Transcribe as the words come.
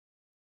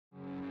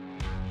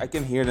I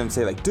can hear them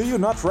say like, do you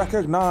not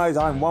recognize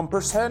I'm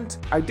 1%?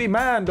 I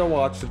demand a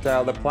watch to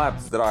tell the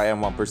plebs that I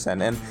am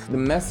 1%. And the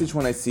message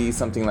when I see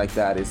something like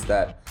that is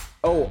that,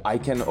 oh, I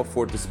can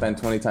afford to spend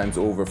 20 times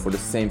over for the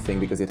same thing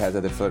because it has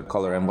a different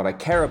color. And what I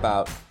care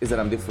about is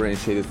that I'm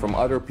differentiated from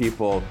other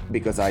people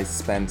because I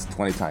spent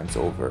 20 times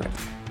over.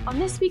 On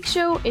this week's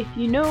show, if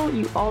you know,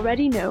 you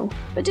already know.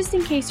 But just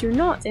in case you're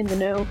not in the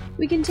know,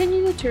 we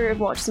continue the tour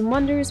of Watches and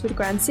Wonders with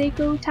Grand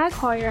Seiko, Tag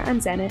Heuer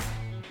and Zenith.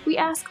 We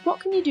ask,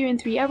 what can you do in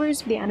 3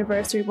 hours for the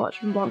anniversary watch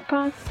from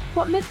Blancpain?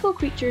 What mythical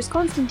creatures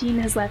Constantine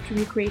has left to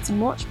recreate in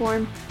watch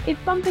form?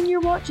 If bumping your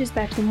watch is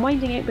better than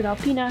winding it with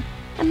Alpina?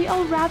 And we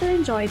all rather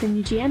enjoy the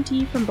new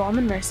GMT from Baume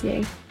and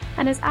Mercier.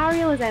 And as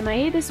Ariel is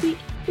MIA this week,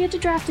 we had to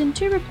draft in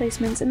 2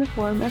 replacements in the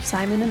form of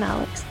Simon and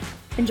Alex.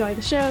 Enjoy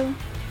the show!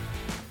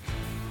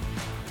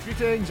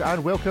 Greetings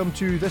and welcome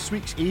to this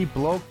week's A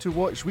Blog to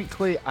Watch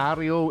Weekly.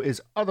 Ariel is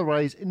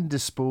otherwise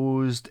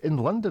indisposed in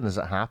London as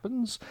it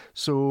happens,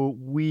 so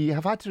we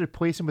have had to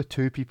replace him with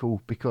 2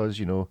 people because,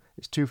 you know,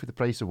 it's 2 for the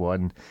price of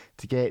 1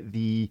 to get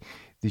the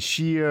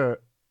sheer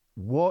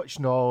watch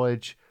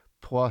knowledge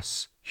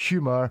plus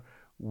humour.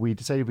 We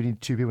decided we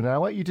need 2 people. Now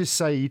I'll let you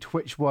decide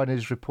which one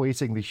is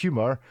replacing the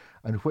humour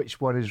and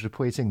which one is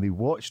replacing the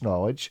watch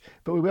knowledge.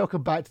 But we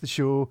welcome back to the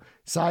show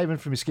Simon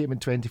from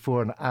Escapement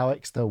 24 and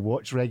Alex, the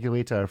watch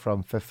regulator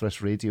from Fifth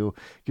Wrist Radio.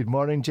 Good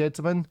morning,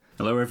 gentlemen.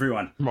 Hello,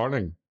 everyone.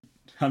 Morning.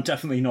 I'm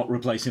definitely not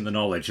replacing the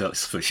knowledge,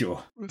 that's for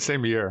sure.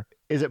 Same here.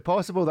 Is it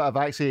possible that I've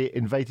actually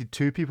invited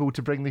 2 people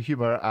to bring the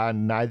humour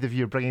and neither of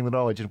you are bringing the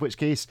knowledge? In which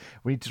case,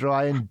 we need to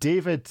rely on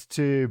David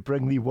to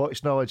bring the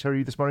watch knowledge. How are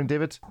you this morning,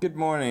 David? Good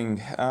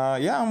morning.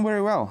 Yeah, I'm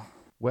very well.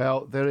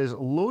 Well, there is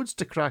loads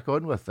to crack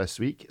on with this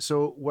week,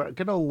 so we're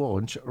going to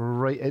launch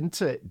right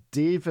into it.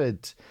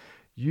 David,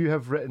 you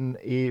have written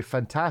a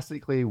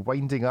fantastically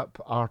winding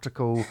up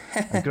article,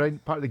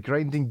 part of the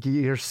Grinding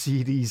Gear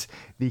series,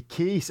 The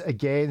Case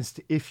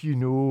Against If You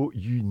Know,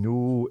 You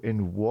Know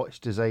in Watch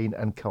Design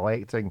and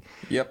Collecting.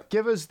 Yep.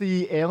 Give us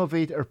the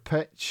elevator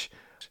pitch.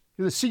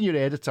 You're the senior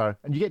editor,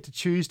 and you get to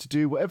choose to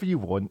do whatever you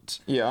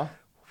want. Yeah.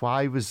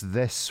 Why was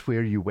this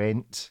where you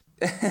went?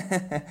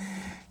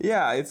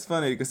 Yeah, it's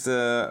funny because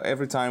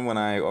every time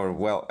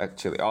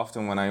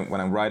often when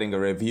I'm writing a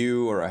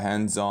review or a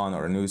hands-on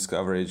or a news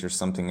coverage or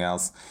something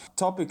else,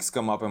 topics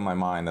come up in my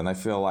mind and I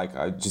feel like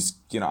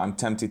I'm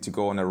tempted to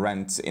go on a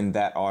rant in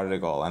that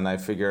article, and I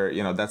figure,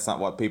 that's not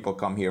what people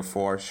come here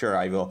for. Sure,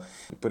 I will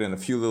put in a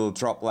few little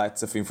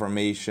droplets of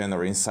information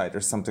or insight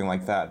or something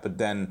like that, but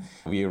then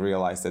we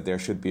realize that there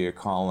should be a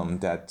column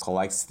that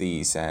collects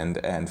these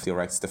and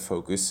directs the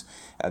focus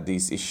at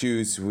these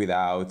issues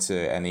without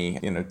any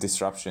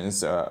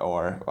disruptions or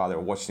other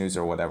watch news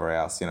or whatever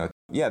else.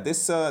 Yeah,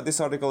 this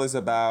article is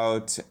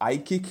about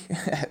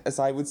iKick, as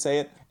I would say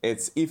it.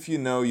 It's if you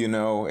know, you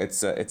know.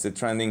 It's a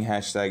trending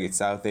hashtag.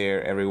 It's out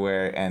there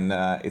everywhere, and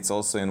it's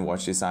also in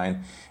watch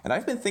design. And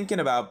I've been thinking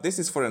about, this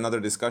is for another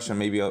discussion,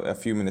 maybe a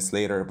few minutes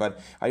later, but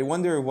I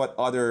wonder what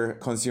other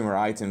consumer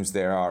items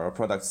there are or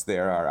products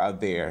there are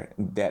out there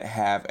that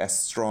have as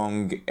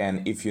strong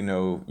an if you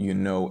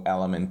know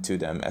element to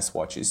them as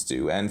watches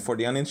do. And for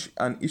the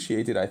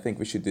uninitiated, I think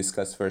we should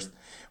discuss first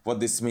what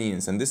this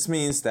means. And this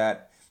means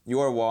that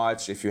your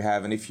watch, if you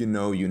have an if you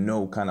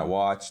know kind of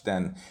watch,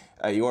 then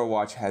your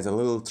watch has a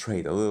little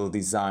trait, a little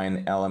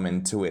design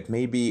element to it.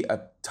 Maybe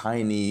a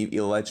tiny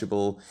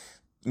illegible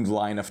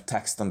line of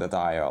text on the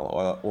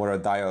dial or a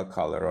dial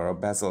color or a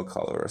bezel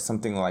color or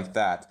something like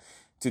that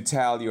to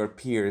tell your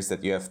peers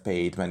that you have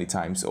paid many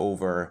times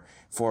over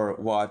for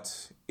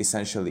what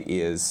essentially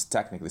is,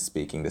 technically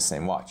speaking, the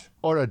same watch.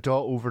 Or a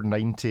dot over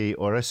 90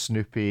 or a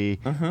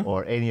Snoopy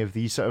or any of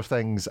these sort of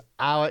things.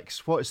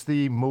 Alex, what's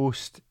the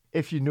most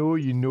if you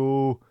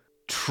know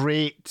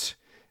trait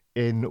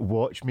in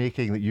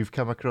watchmaking that you've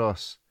come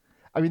across?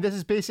 I mean, this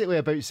is basically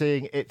about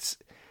saying is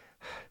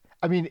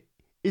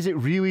it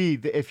really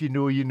the if you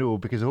know?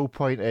 Because the whole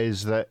point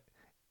is that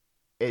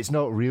it's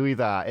not really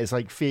that. It's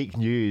like fake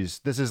news.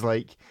 This is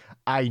like,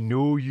 I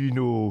know you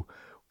know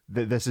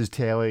that this is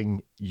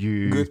telling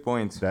you. Good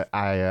point. That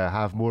I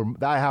have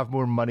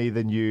more money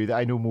than you, that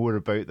I know more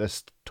about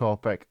this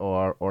topic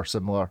or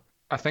similar.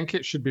 I think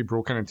it should be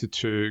broken into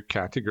 2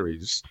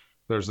 categories.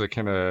 There's the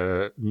kind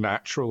of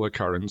natural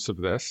occurrence of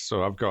this.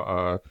 So I've got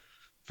a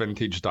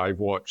vintage dive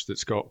watch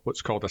that's got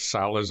what's called a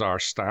Salazar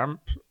stamp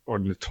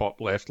on the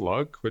top left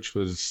lug, which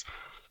was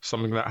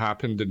something that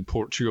happened in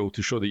Portugal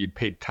to show that you'd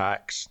paid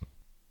tax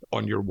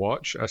on your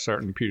watch a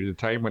certain period of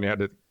time when you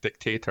had a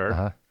dictator.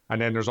 Uh-huh. And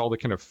then there's all the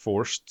kind of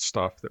forced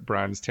stuff that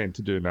brands tend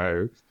to do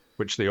now,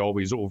 which they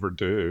always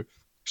overdo.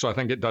 So I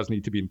think it does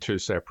need to be in 2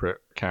 separate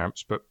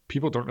camps, but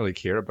people don't really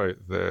care about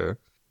the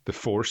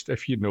forced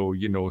if you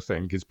know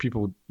thing, because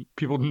people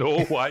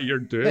know why you're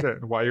doing it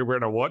and why you're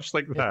wearing a watch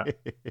like that.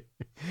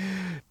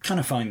 Kind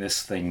of find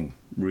this thing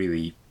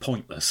really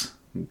pointless,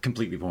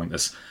 completely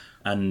pointless.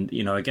 And,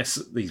 I guess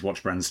these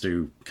watch brands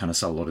do kind of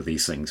sell a lot of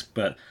these things.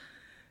 But,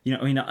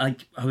 when I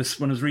was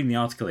reading the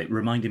article, it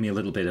reminded me a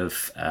little bit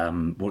of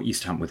what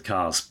used to happen with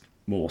cars,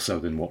 more so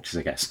than watches,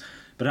 I guess.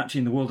 But actually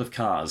in the world of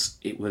cars,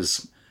 it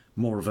was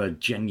more of a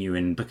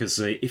genuine, because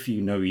if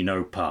you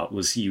know part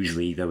was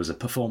usually there was a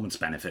performance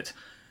benefit.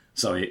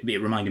 So it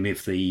reminded me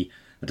of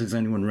does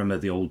anyone remember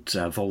the old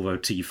Volvo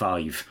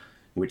T5,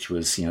 which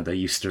was, they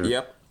used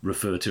to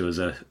refer to as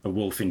a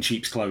wolf in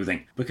sheep's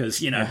clothing, because,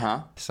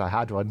 So I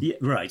had one. Yeah,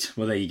 right.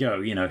 Well, there you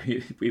go.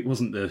 It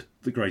wasn't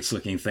the greatest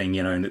looking thing,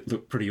 and it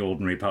looked pretty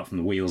ordinary apart from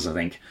the wheels, I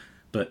think.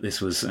 But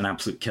this was an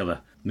absolute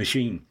killer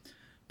machine.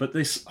 But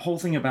this whole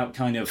thing about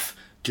kind of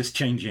just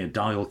changing a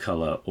dial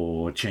colour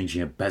or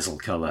changing a bezel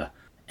colour,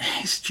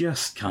 it's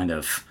just kind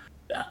of,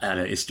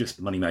 it's just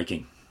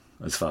money-making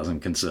as far as I'm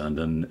concerned.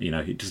 And,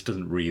 it just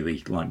doesn't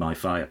really light my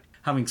fire.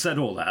 Having said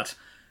all that,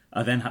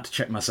 I then had to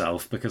check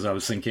myself because I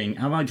was thinking,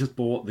 have I just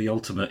bought the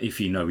ultimate if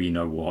you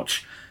know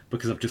watch?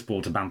 Because I've just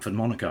bought a Bamford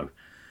Monaco.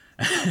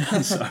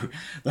 And so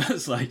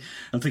that's like,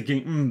 I'm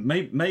thinking,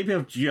 maybe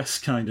I've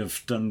just kind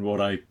of done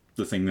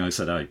the thing I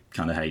said I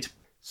kind of hate.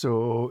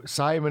 So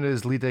Simon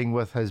is leading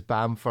with his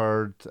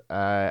Bamford,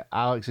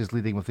 Alex is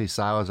leading with his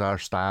Salazar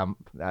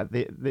stamp.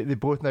 They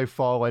both now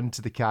fall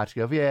into the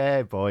category of,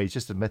 yeah, boys,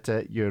 just admit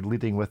it, you're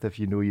leading with if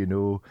you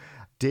know.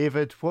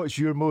 David, what's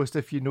your most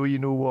if you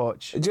know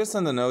watch? Just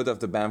on the note of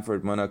the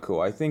Bamford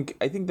Monaco, I think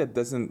that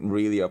doesn't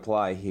really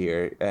apply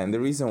here, and the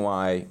reason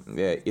why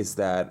is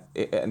that,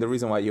 and the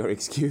reason why you're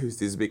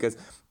excused is because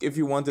if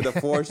you wanted a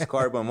forged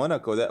carbon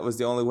Monaco, that was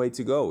the only way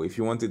to go. If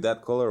you wanted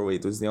that colorway,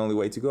 it was the only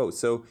way to go.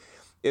 So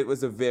it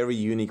was a very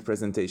unique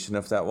presentation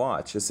of that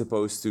watch, as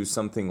opposed to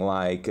something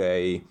like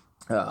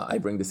I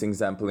bring this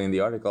example in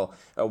the article,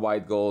 a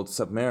white gold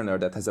Submariner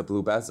that has a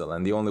blue bezel,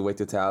 and the only way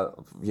to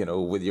tell,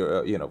 with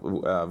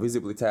your,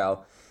 visibly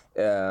tell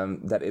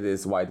that it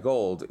is white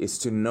gold is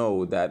to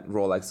know that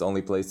Rolex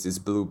only places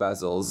blue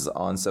bezels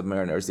on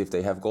Submariners if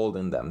they have gold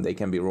in them. They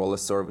can be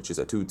Rolesor, which is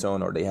a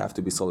two-tone, or they have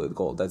to be solid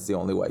gold. That's the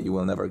only way. You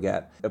will never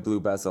get a blue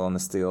bezel on a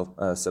steel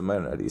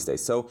Submariner these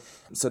days. So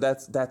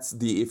that's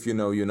the if you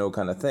know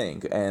kind of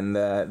thing. And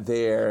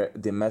there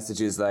the message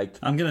is like,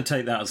 I'm going to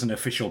take that as an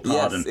official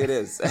pardon. Yes, it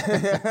is.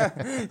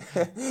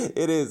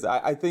 It is.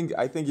 I think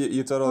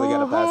you totally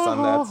got to pass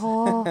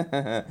on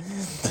that.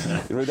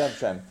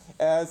 Redemption.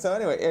 So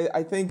anyway,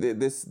 I think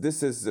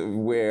this is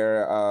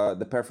where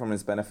the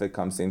performance benefit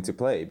comes into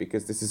play,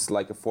 because this is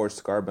like a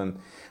forged carbon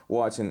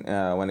watch, and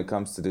when it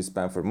comes to this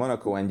Bamford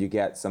Monaco, and you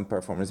get some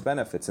performance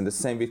benefits. And the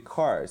same with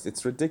cars.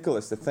 It's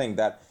ridiculous to think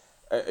that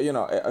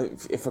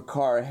if a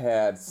car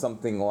had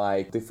something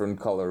like different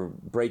color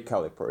brake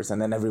calipers, and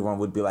then everyone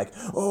would be like,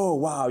 oh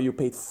wow, you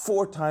paid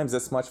 4 times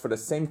as much for the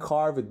same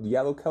car with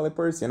yellow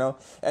calipers,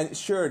 And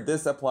sure,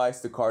 this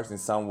applies to cars in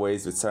some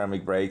ways with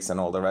ceramic brakes and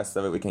all the rest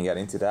of it. We can get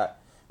into that.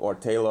 Or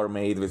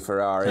tailor-made with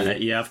Ferrari.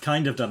 Yeah, I've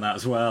kind of done that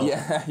as well.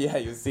 Yeah,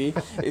 you see?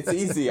 It's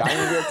easy. I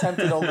mean, we're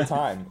tempted all the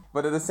time.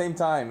 But at the same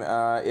time,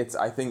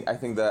 I think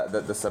that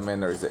the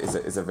Submariner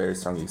is a very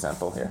strong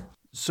example here.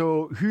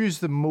 So who's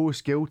the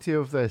most guilty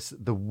of this?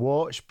 The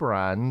watch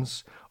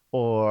brands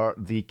or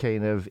the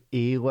kind of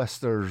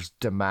A-listers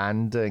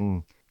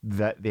demanding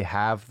that they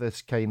have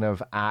this kind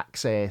of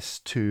access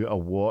to a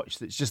watch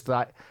that's just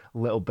that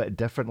little bit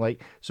different?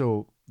 Like,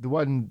 so the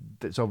one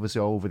that's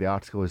obviously all over the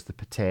article is the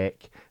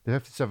Patek, the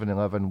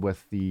 5711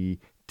 with the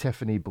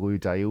Tiffany blue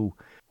dial.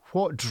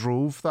 What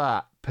drove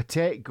that?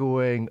 Patek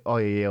going, oh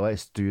yeah,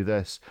 let's do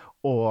this,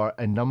 or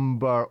a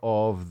number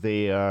of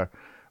their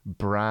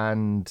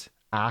brand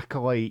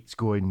acolytes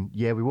going,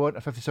 yeah, we want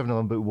a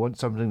 5711, but we want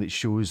something that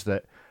shows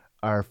that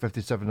our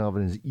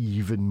 5711 is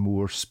even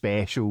more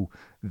special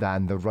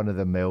than the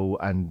run-of-the-mill,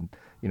 and,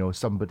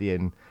 somebody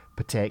in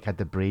Patek had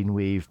the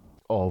brainwave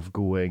of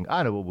going,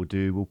 I know what we'll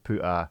do, we'll put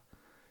a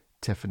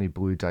Tiffany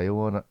blue dial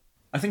on it.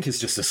 I think it's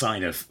just a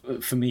sign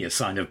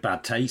of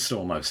bad taste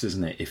almost,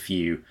 isn't it? If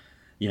you're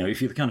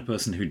the kind of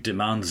person who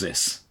demands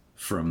this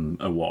from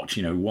a watch,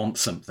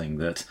 wants something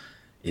that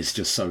is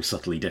just so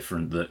subtly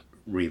different that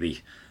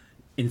really,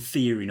 in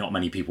theory, not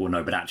many people will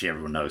know, but actually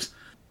everyone knows.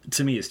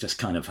 To me, it's just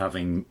kind of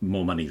having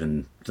more money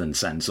than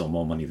sense, or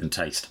more money than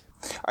taste.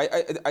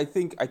 I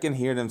think I can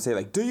hear them say,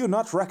 like, do you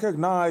not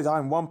recognize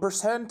I'm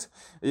 1%?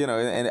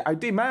 And I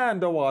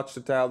demand a watch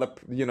to tell the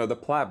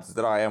plebs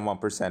that I am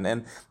 1%.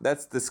 And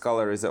that's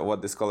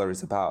what this color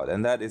is about.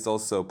 And that is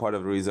also part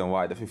of the reason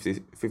why the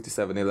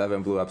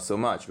 5711 blew up so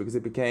much, because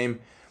it became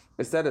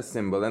a status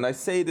symbol. And I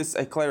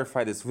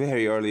clarify this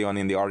very early on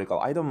in the article.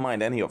 I don't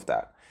mind any of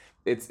that.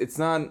 It's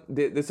not,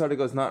 this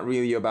article is not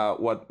really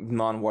about what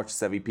non-watch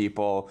savvy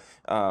people,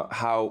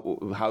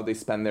 how they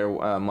spend their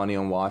money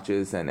on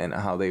watches and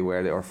how they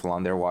wear or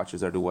flaunt their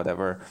watches or do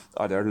whatever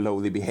other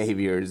lowly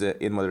behaviors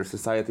in modern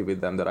society with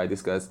them that I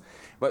discuss,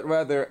 but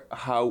rather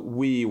how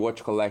we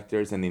watch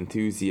collectors and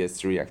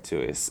enthusiasts react to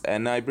it.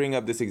 And I bring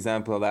up this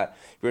example that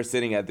we're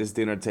sitting at this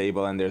dinner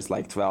table and there's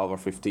like 12 or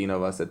 15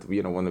 of us at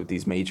one of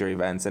these major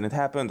events, and it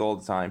happened all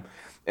the time.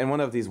 And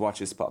one of these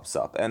watches pops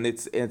up, and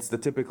it's the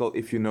typical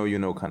if you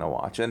know kind of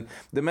watch. And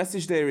the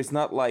message there is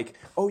not like,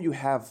 oh, you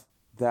have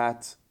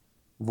that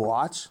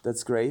watch,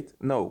 that's great.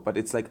 No, but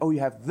it's like, oh,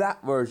 you have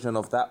that version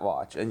of that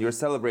watch, and you're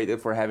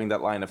celebrated for having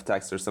that line of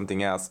text or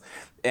something else.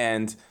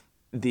 And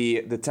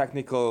the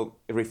technical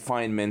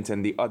refinement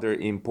and the other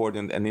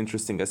important and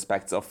interesting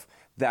aspects of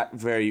that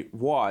very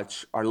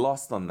watch are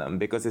lost on them,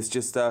 because it's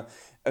just a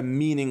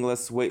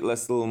meaningless,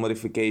 weightless little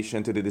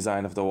modification to the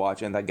design of the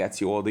watch, and that gets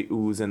you all the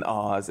oohs and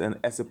ahs, and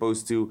as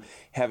opposed to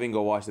having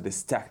a watch that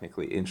is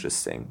technically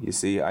interesting. You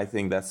see, I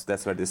think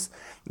that's where this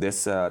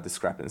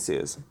discrepancy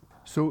is.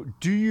 So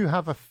do you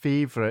have a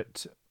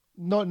favourite,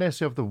 not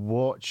necessarily of the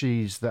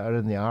watches that are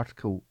in the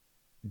article,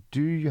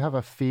 do you have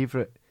a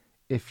favourite,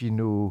 if you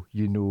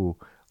know,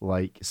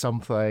 like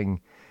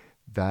something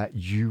that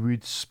you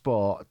would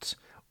spot,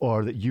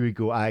 or that you would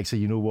go, actually,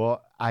 you know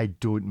what, I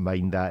don't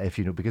mind that, if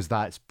you know, because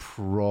that's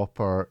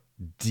proper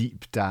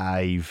deep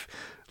dive.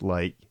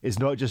 Like, it's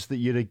not just that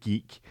you're a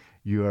geek,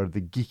 you're the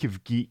geek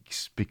of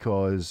geeks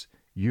because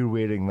you're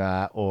wearing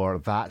that, or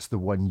that's the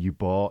one you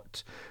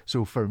bought.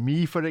 So for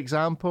me, for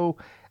example,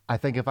 I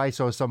think if I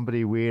saw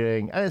somebody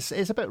wearing, and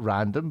it's a bit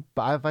random,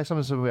 but if I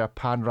saw somebody wear a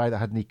Panerai that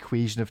had an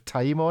equation of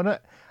time on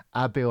it,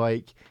 I'd be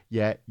like,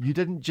 yeah, you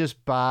didn't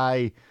just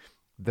buy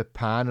the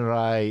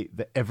Panerai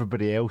that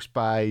everybody else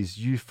buys.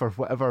 You, for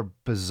whatever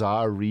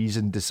bizarre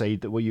reason, decide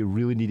that what you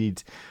really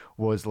needed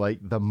was like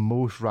the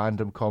most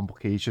random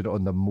complication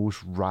on the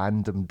most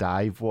random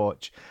dive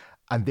watch.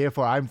 And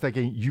therefore, I'm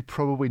thinking you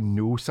probably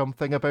know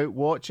something about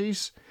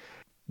watches.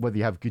 Whether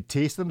you have good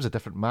taste in them is a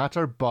different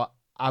matter, but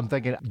I'm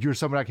thinking you're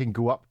someone I can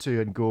go up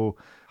to and go,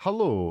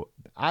 hello,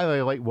 I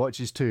really like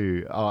watches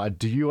too.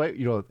 Do you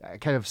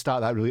like, kind of start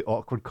that really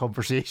awkward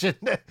conversation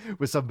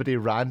with somebody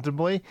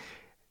randomly.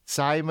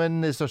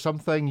 Simon, is there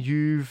something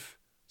you've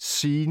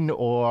seen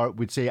or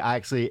would say,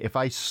 actually, if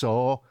I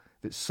saw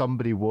that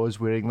somebody was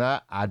wearing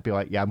that, I'd be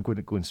like, yeah, I'm going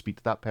to go and speak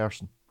to that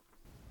person?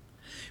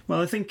 Well,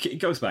 I think it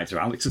goes back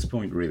to Alex's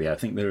point, really. I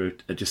think there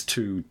are just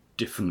two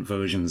different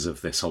versions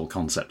of this whole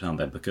concept, aren't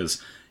there?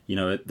 Because,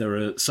 there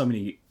are so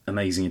many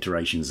amazing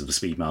iterations of the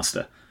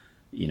Speedmaster,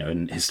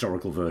 and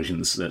historical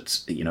versions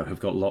that, have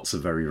got lots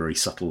of very, very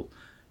subtle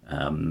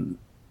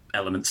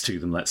elements to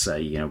them, let's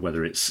say,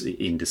 whether it's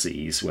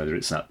indices, whether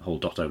it's that whole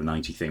dot over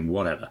 90 thing,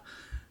 whatever.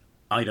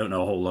 I don't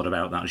know a whole lot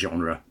about that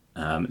genre.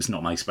 It's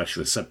not my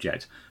specialist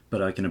subject,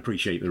 but I can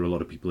appreciate there are a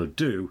lot of people who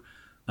do,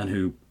 and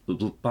who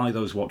buy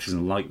those watches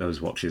and like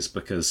those watches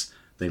because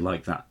they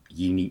like that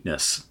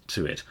uniqueness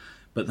to it.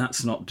 But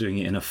that's not doing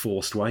it in a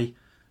forced way.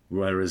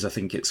 Whereas I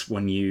think it's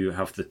when you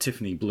have the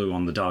Tiffany blue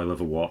on the dial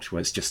of a watch,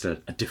 where it's just a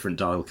different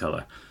dial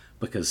colour,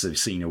 because they've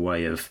seen a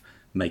way of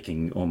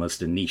making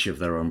almost a niche of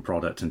their own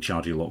product and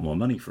charging a lot more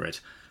money for it,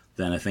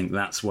 then I think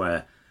that's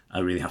where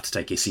I really have to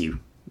take issue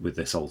with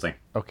this whole thing.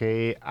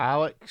 Okay,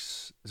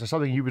 Alex, is there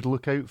something you would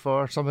look out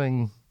for?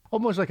 Something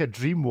almost like a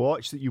dream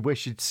watch that you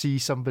wish you'd see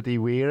somebody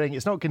wearing?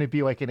 It's not going to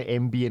be like an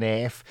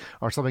MB&F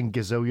or something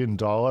gazillion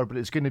dollar, but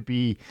it's going to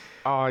be...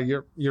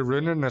 You're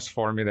ruining this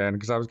for me then,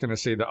 because I was going to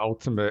say the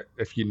ultimate,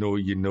 if you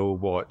know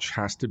watch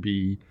has to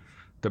be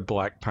the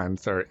Black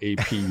Panther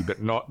AP,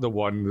 but not the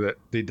one that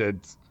they did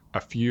a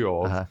few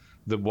of. Uh-huh.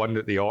 The one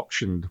that they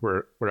auctioned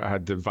where it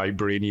had the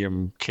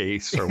vibranium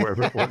case or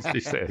whatever it was they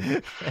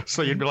said.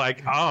 So you'd be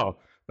like, oh,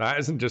 that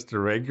isn't just a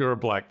regular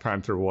Black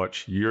Panther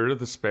watch. You're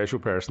the special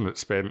person that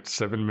spent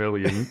 $7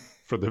 million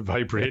for the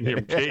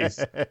vibranium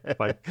case.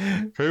 Like,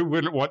 who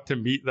wouldn't want to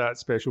meet that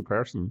special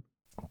person?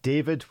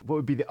 David, what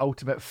would be the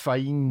ultimate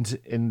find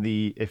in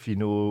the if you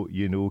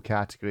know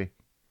category?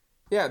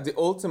 Yeah, the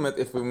ultimate,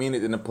 if we mean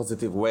it in a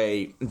positive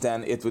way,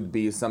 then it would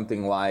be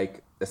something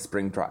like a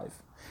spring drive,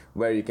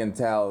 where you can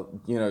tell,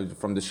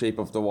 from the shape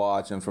of the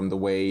watch and from the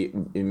way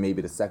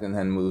maybe the second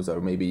hand moves,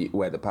 or maybe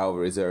where the power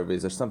reserve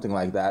is or something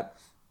like that.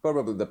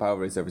 Probably the power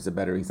reserve is a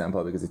better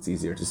example because it's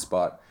easier to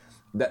spot.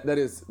 That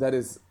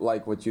is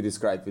like what you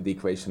described with the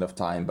equation of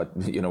time, but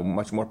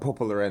much more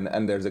popular,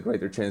 and there's a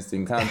greater chance to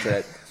encounter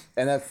it.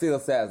 And that still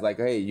says like,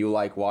 hey, you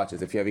like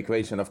watches. If you have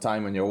equation of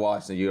time on your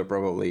watch, then you're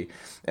probably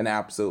an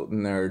absolute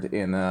nerd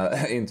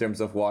in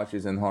terms of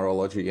watches and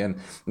horology. And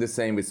the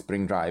same with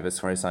spring drive, as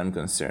far as I'm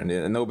concerned.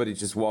 Nobody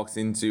just walks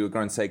into a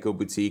Grand Seiko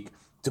boutique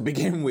to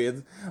begin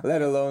with,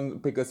 let alone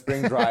pick a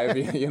spring drive,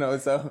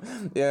 so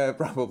yeah,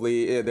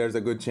 probably there's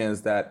a good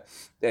chance that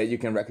you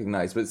can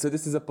recognize. But so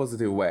this is a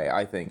positive way,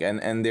 I think,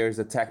 and there's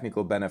a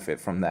technical benefit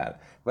from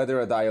that. Whether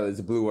a dial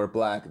is blue or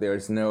black,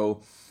 there's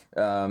no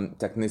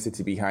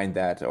technicity behind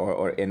that,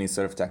 or any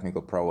sort of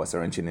technical prowess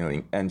or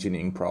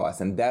engineering prowess.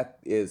 And that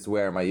is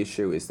where my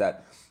issue is,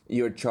 that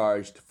you're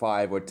charged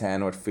 5 or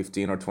 10 or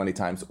 15 or 20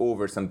 times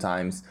over,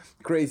 sometimes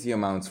crazy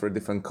amounts for a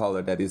different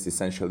color that is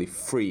essentially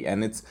free,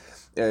 and it's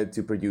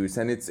to produce,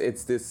 and it's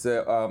this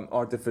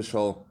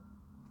artificial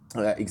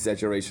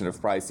exaggeration of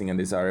pricing and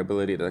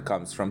desirability that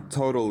comes from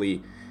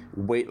totally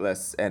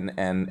weightless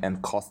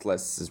and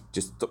costless,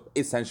 just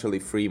essentially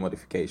free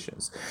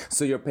modifications.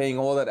 So you're paying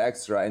all that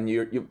extra, and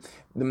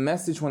the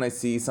message when I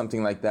see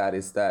something like that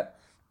is that,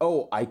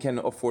 oh, I can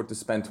afford to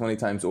spend 20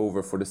 times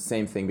over for the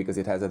same thing because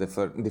it has a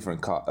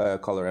different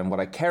color, and what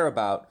I care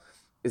about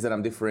is that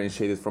I'm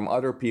differentiated from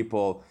other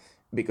people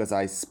because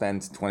I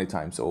spent 20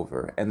 times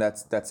over. And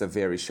that's a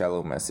very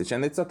shallow message.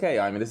 And it's okay.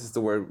 I mean, this is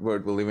the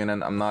world we live in,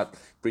 and I'm not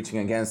preaching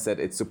against it.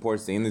 It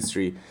supports the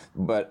industry.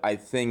 But I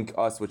think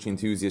us watch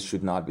enthusiasts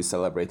should not be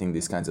celebrating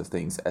these kinds of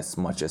things as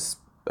much as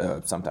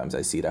sometimes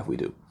I see that we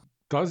do.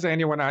 Does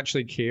anyone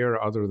actually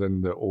care other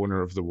than the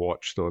owner of the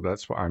watch, though?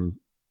 That's what I'm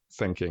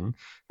thinking.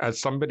 As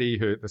somebody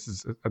who,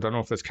 I don't know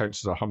if this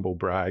counts as a humble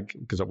brag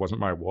because it wasn't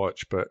my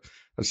watch, but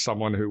as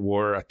someone who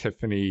wore a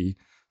Tiffany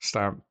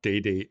stamped day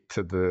date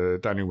to the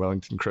Daniel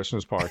Wellington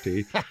Christmas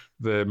party,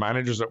 the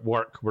managers at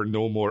work were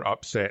no more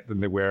upset than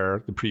they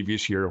were the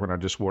previous year when I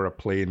just wore a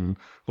plain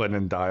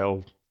linen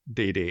dial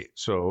day date.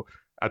 So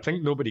I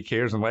think nobody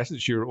cares unless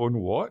it's your own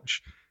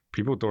watch.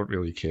 People don't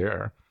really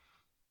care.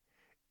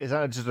 Is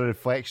that just a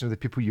reflection of the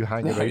people you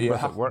hang around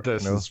with at work?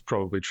 This is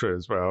probably true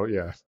as well,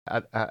 yeah.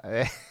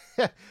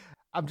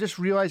 I'm just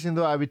realising,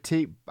 though,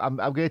 I'm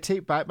going to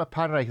take back my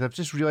Panerai, because I've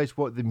just realised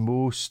what the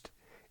most,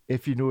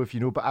 if you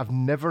know, but I've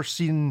never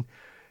seen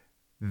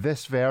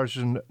this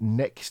version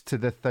next to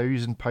the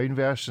 £1,000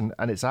 version,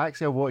 and it's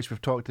actually a watch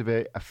we've talked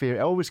about a fair. It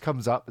always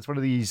comes up. It's one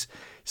of these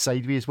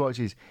sideways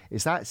watches.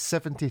 It's that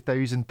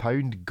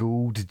 £70,000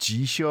 gold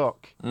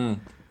G-Shock.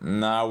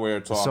 Now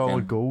we're talking.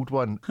 Solid gold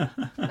one.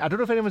 I don't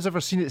know if anyone's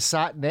ever seen it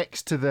sat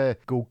next to the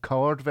gold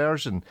coloured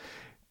version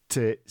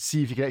to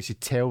see if you can actually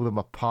tell them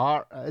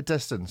apart at a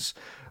distance.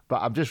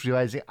 But I'm just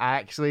realising,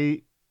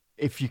 actually,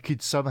 if you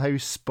could somehow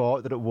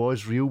spot that it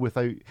was real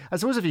without... I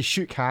suppose if you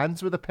shook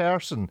hands with a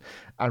person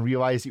and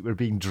realised it were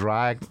being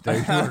dragged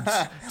downwards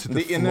to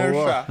the floor,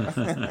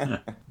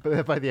 inertia.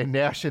 but by the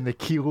inertia and the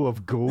kilo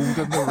of gold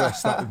on the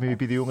wrist, that would maybe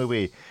be the only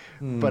way.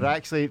 But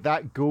actually,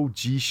 that gold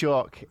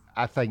G-Shock,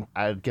 I think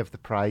I'd give the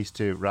prize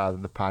to rather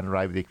than the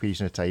Panerai with the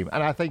equation of time.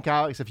 And I think,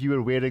 Alex, if you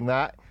were wearing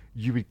that,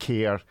 you would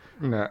care.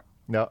 No.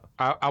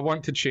 I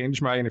want to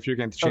change mine. If you're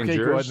going to change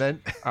yours, go on,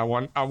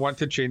 then. I want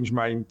to change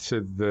mine to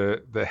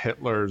the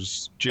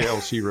Hitler's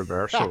JLC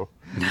Reverso.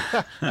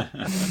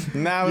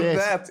 Now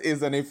that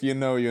is an if you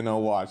know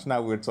watch.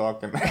 Now we're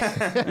talking.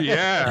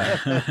 Yeah.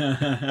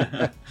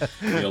 The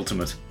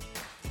ultimate.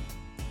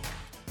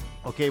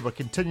 Okay, we're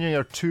continuing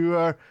our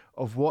tour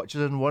of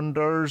Watches and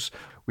Wonders.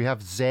 We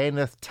have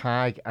Zenith,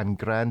 Tag, and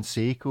Grand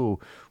Seiko.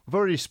 We've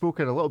already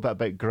spoken a little bit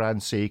about Grand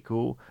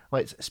Seiko.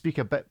 Let's speak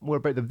a bit more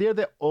about them. They're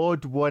the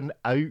odd one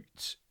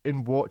out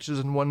in Watches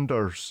and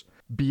Wonders,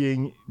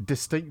 being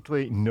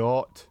distinctly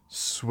not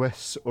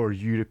Swiss or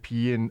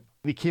European.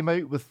 They came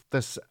out with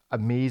this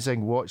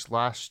amazing watch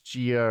last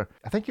year.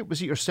 I think it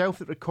was yourself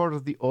that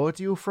recorded the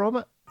audio from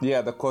it.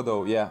 Yeah, the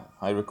Kodo, yeah.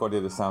 I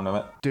recorded the sound of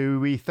it.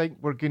 Do we think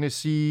we're going to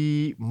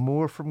see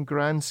more from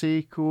Grand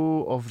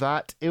Seiko of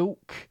that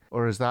ilk?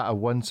 Or is that a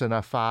once in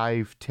a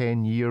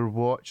 5-10 year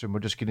watch and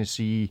we're just going to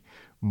see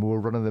more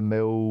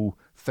run-of-the-mill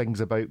things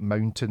about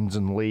mountains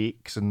and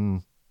lakes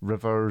and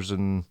rivers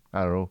and,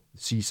 I don't know,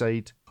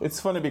 seaside?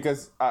 It's funny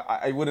because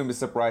I wouldn't be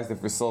surprised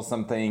if we saw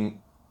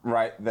something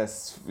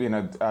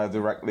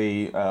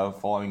directly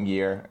following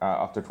year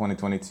after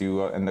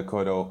 2022 in the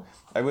Kodo.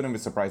 I wouldn't be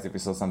surprised if we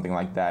saw something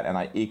like that, and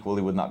I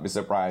equally would not be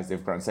surprised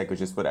if Grand Seiko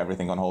just put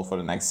everything on hold for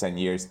the next 10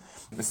 years.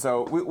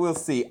 So we'll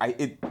see.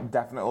 It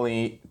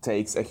definitely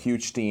takes a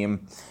huge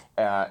team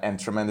and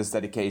tremendous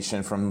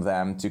dedication from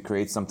them to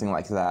create something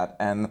like that.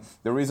 And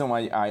the reason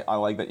why I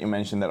like that you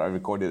mentioned that I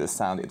recorded the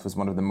sound, it was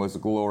one of the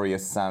most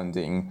glorious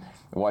sounding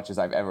watches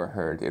I've ever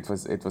heard. It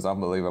was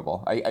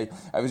unbelievable. I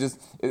was just,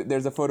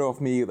 there's a photo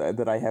of me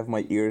that I have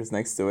my ear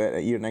next to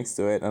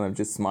it, and I'm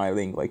just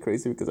smiling like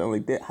crazy because I'm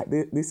like,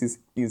 this is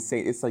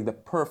insane. It's like the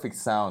perfect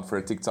sound for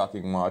a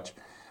TikToking watch.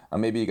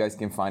 Maybe you guys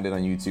can find it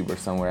on YouTube or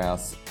somewhere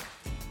else.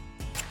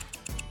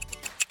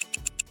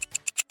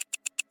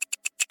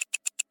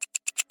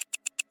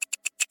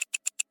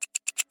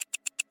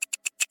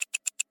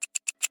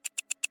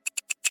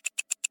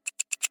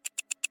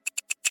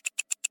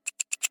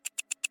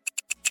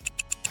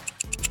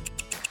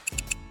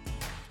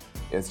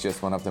 It's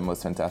just one of the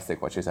most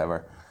fantastic watches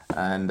ever.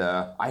 And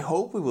I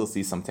hope we will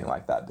see something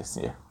like that this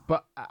year.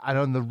 But and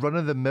on the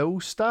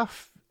run-of-the-mill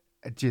stuff,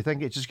 do you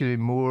think it's just going to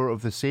be more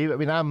of the same? I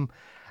mean,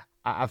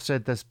 I've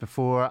said this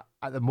before.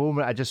 At the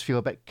moment, I just feel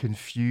a bit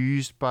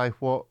confused by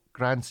what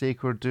Grand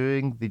Seiko are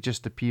doing. They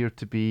just appear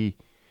to be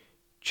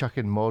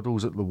chucking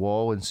models at the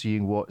wall and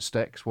seeing what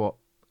sticks, what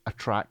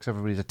attracts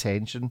everybody's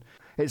attention.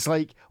 It's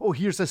like, oh,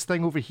 here's this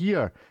thing over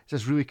here. It's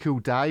this really cool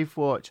dive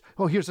watch.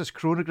 Oh, here's this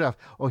chronograph.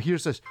 Oh,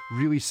 here's this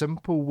really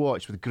simple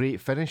watch with great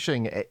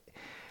finishing.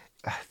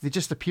 They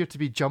just appear to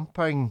be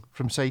jumping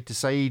from side to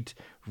side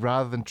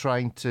rather than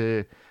trying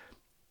to,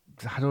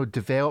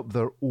 develop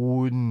their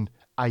own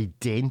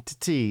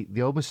identity.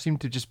 They almost seem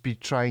to just be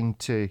trying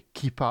to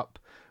keep up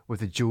with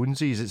the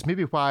Joneses. It's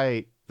maybe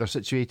why they're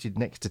situated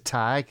next to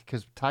Tag,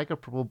 because Tag are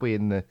probably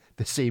in the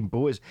same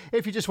boat.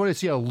 If you just want to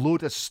see a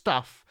load of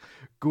stuff,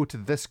 go to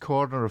this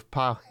corner of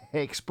PAL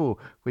Expo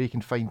where you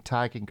can find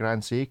Tag and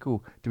Grand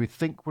Seiko. Do we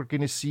think we're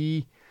going to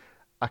see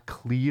a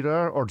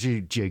clearer, or do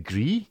you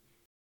agree?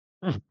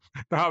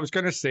 I was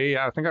going to say,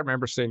 I think I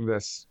remember saying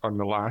this on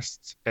the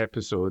last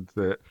episode,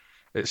 that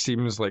it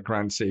seems like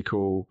Grand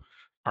Seiko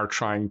are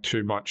trying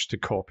too much to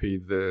copy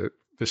the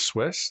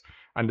Swiss.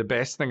 And the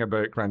best thing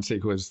about Grand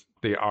Seiko is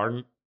they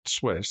aren't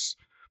Swiss,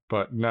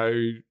 but now,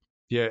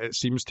 yeah, it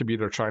seems to be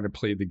they're trying to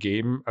play the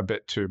game a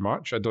bit too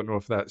much. I don't know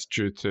if that's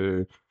due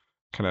to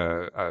kind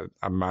of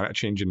a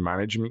change in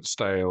management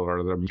style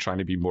or them trying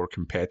to be more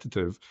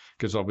competitive,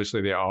 because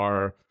obviously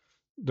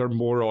they're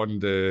more on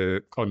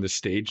the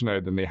stage now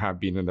than they have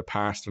been in the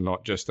past. They're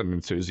not just an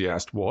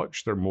enthusiast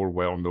watch. They're more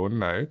well known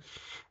now.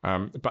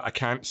 But I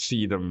can't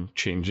see them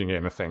changing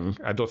anything.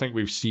 I don't think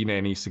we've seen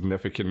any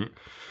significant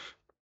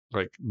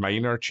like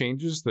minor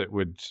changes that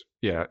would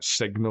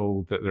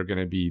signal that they're going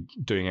to be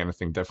doing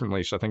anything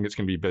differently. So I think it's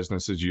going to be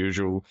business as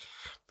usual,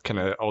 kind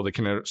of all the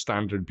kind of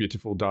standard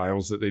beautiful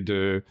dials that they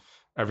do,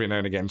 every now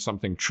and again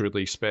something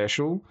truly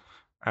special,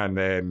 and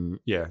then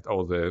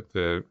all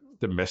the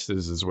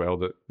misses as well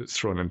that's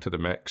thrown into the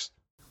mix.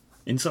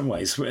 In some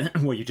ways,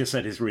 what you just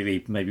said is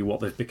really maybe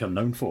what they've become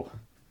known for.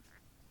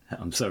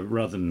 So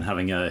rather than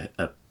having a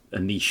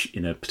niche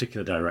in a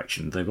particular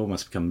direction, they've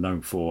almost become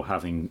known for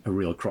having a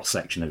real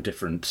cross-section of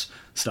different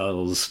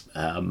styles,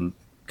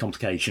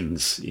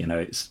 complications.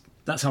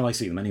 That's how I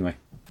see them anyway.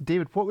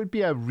 David, what would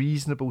be a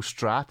reasonable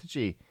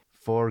strategy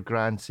for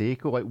Grand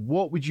Seiko? Like,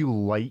 what would you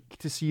like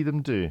to see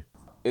them do?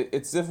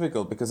 It's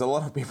difficult because a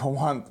lot of people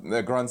want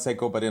the Grand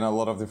Seiko, but in a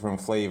lot of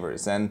different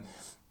flavors. And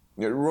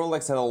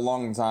Rolex had a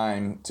long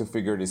time to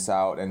figure this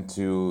out and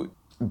to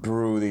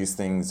brew these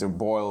things or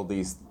boil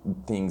these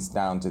things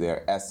down to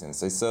their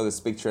essence. I saw this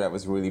picture that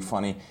was really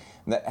funny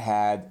that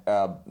had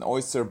an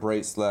oyster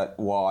bracelet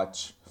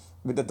watch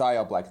with the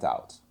dial blacked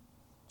out.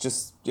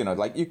 Just,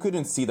 like you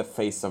couldn't see the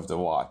face of the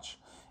watch.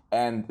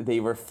 And they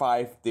were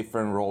 5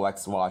 different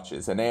Rolex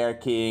watches, an Air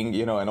King,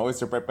 an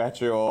Oyster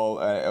Perpetual,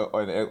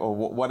 or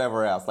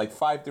whatever else, like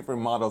 5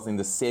 different models in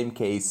the same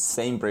case,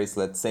 same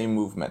bracelet, same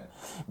movement.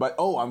 But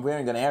I'm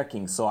wearing an Air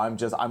King, so I'm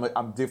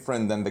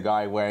different than the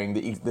guy wearing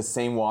the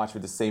same watch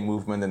with the same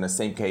movement and the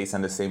same case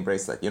and the same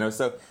bracelet.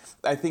 So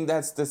I think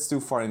that's too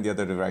far in the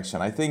other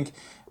direction. I think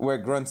where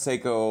Grand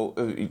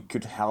Seiko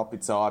could help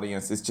its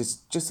audience is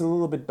just a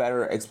little bit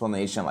better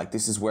explanation. Like,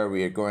 this is where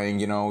we are going.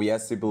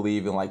 Yes, we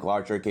believe in like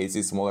larger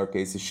cases, smaller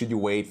cases. Should you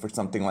wait for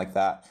something like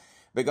that?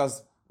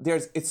 Because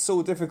it's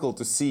so difficult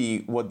to see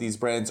what these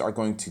brands are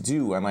going to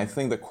do. And I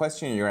think the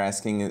question you're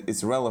asking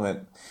is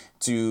relevant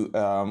to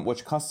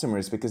watch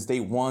customers because they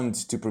want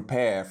to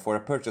prepare for a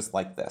purchase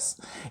like this.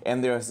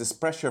 And there's this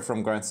pressure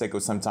from Grand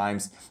Seiko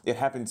sometimes. It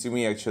happened to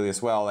me actually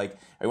as well. Like,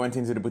 I went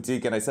into the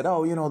boutique and I said,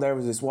 there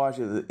was this watch.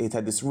 It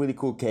had this really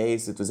cool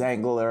case. It was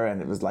angular and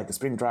it was like a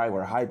spring drive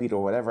or a high beat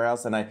or whatever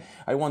else. And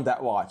I want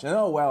that watch. And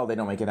they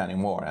don't make it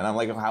anymore. And I'm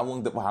like, how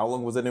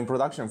long was it in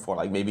production for?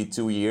 Like maybe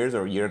 2 years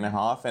or a year and a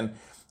half. And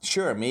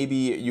sure, maybe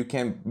you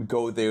can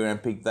go there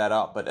and pick that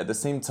up, but at the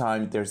same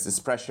time, there's this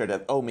pressure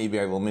that, maybe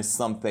I will miss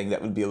something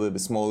that would be a little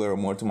bit smaller or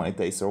more to my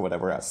taste or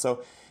whatever else.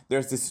 So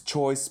there's this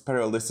choice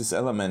paralysis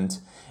element,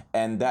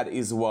 and that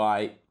is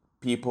why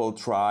people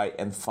try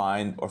and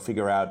find or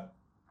figure out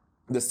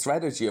the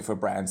strategy of a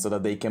brand so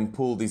that they can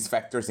pull these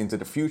factors into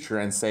the future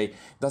and say,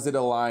 does it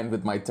align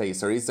with my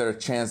taste? Or is there a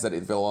chance that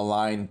it will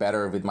align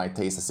better with my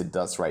taste as it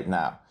does right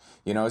now?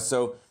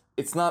 So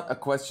it's not a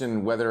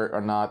question whether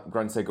or not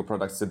Grand Seiko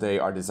products today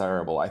are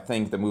desirable. I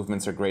think the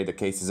movements are great, the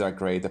cases are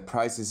great, the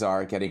prices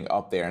are getting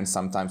up there, and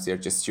sometimes they're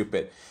just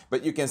stupid.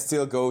 But you can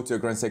still go to a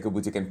Grand Seiko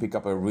boutique and pick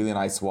up a really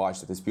nice watch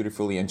that is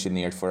beautifully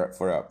engineered for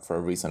a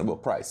reasonable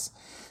price.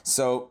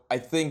 So I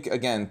think,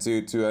 again,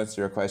 to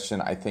answer your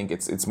question, I think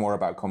it's more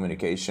about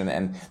communication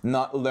and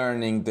not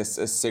learning this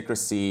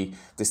secrecy,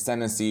 this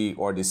tendency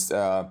or this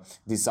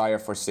desire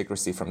for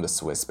secrecy from the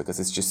Swiss, because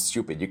it's just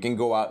stupid. You can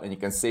go out and you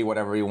can say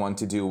whatever you want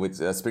to do with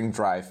Spring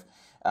Drive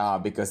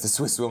because the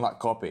Swiss will not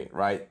copy it,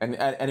 right? And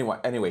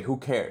anyway, who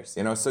cares?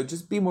 So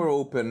just be more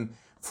open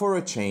for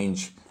a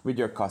change with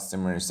your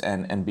customers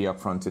and be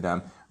upfront to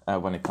them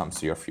when it comes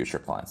to your future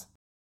plans.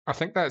 I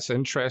think that's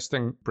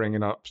interesting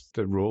bringing up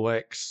the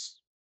Rolex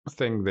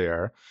thing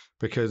there,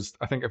 because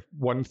I think if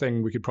one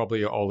thing we could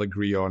probably all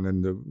agree on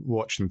in the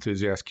watch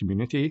enthusiast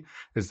community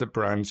is that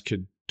brands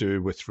could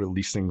do with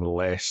releasing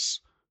less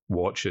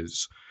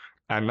watches.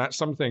 And that's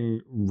something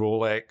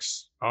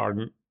Rolex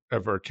aren't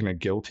ever kind of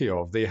guilty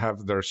of. They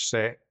have their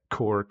set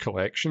core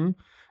collection.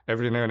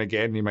 Every now and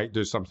again, they might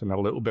do something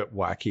a little bit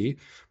wacky,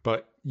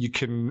 but you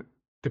can,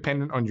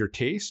 depending on your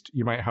taste,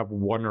 you might have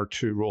 1 or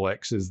 2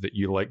 Rolexes that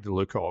you like the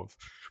look of.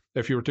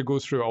 If you were to go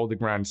through all the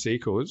Grand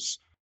Seikos,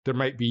 there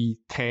might be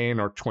 10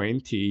 or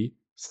 20,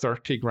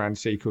 30 Grand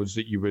Seikos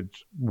that you would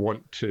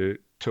want to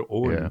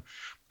own. Yeah.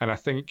 And I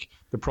think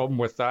the problem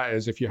with that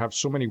is if you have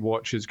so many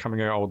watches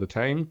coming out all the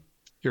time,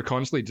 you're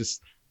constantly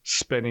just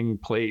spinning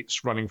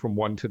plates, running from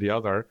one to the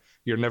other.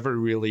 You're never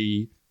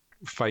really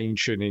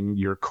fine-tuning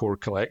your core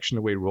collection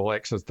the way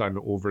Rolex has done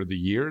over the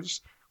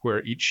years,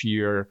 where each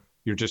year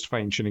you're just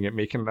fine-tuning it,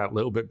 making that a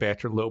little bit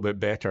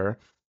better.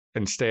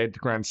 Instead,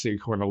 Grand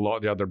Seiko and a lot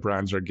of the other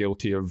brands are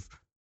guilty of,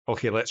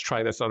 okay, let's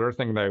try this other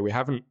thing now. We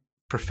haven't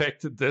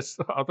perfected this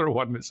other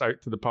one that's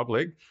out to the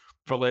public,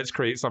 but let's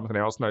create something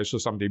else now so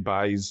somebody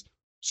buys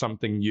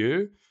something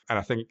new. And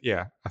I think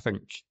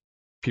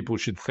people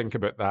should think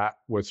about that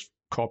with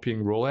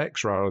copying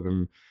Rolex rather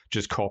than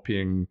just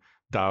copying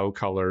dial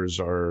colors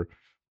or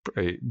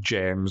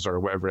gems or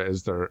whatever it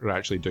is they're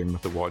actually doing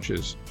with the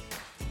watches.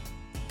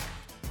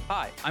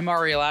 Hi, I'm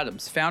Ariel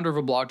Adams, founder of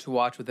A Blog to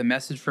Watch, with a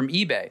message from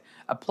eBay,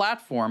 a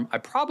platform I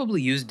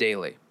probably use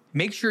daily.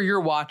 Make sure your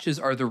watches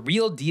are the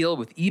real deal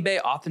with eBay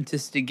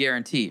Authenticity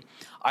Guarantee.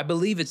 I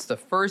believe it's the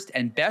first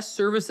and best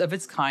service of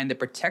its kind that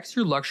protects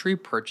your luxury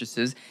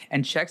purchases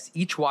and checks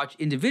each watch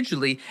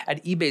individually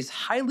at eBay's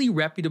highly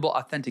reputable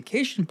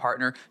authentication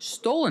partner,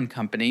 Stolen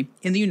Company,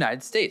 in the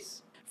United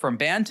States. From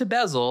band to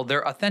bezel,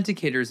 their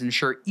authenticators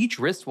ensure each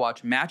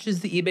wristwatch matches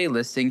the eBay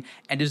listing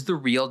and is the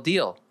real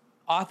deal.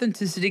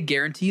 Authenticity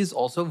Guarantee is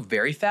also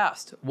very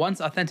fast. Once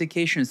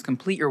authentication is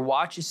complete, your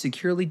watch is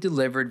securely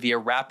delivered via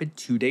rapid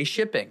 2-day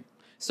shipping.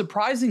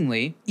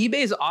 Surprisingly,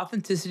 eBay's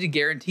Authenticity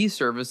Guarantee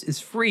service is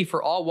free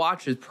for all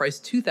watches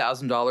priced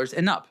 $2,000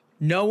 and up.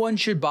 No one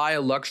should buy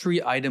a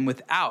luxury item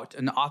without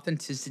an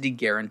Authenticity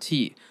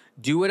Guarantee.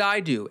 Do what I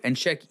do and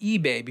check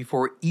eBay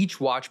before each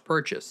watch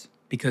purchase,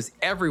 because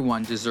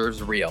everyone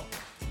deserves real.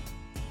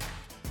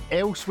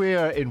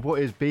 Elsewhere in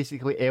what is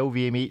basically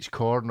LVMH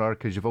corner,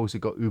 because you've also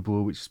got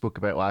Hublot, which we spoke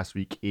about last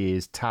week,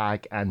 is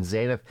TAG and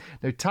Zenith.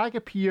 Now, TAG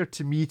appear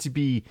to me to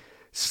be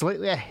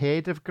slightly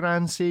ahead of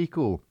Grand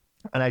Seiko,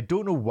 and I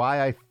don't know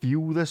why I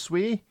feel this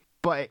way,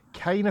 but it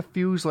kind of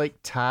feels like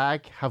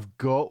TAG have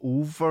got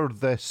over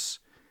this,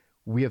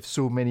 we have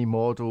so many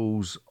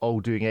models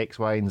all doing X,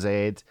 Y, and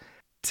Z,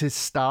 to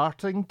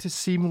starting to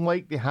seem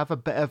like they have a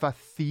bit of a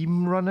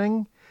theme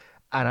running,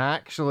 and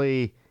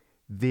actually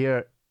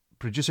they're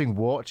producing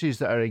watches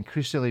that are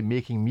increasingly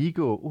making me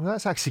go, oh,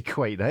 that's actually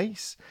quite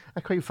nice. I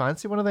quite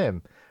fancy one of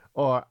them.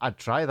 Or I'd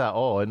try that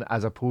on,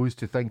 as opposed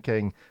to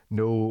thinking,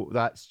 no,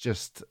 that's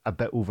just a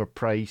bit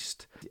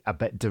overpriced, a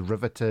bit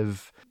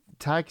derivative.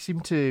 TAG seem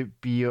to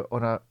be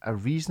on a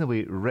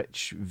reasonably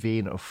rich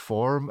vein of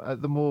form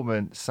at the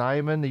moment.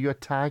 Simon, are you a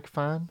TAG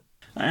fan?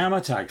 I am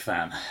a TAG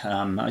fan.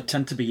 I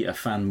tend to be a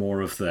fan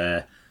more of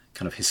their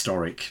kind of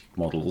historic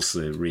models,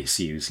 the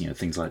reissues,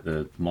 things like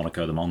the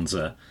Monaco, the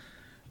Monza.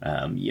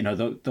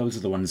 Those are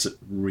the ones that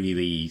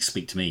really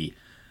speak to me.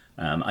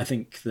 I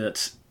think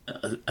that,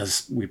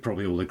 as we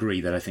probably all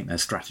agree, that I think their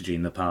strategy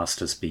in the past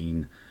has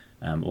been,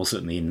 or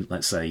certainly in,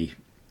 let's say,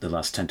 the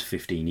last 10 to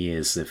 15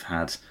 years, they've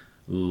had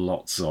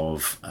lots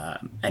of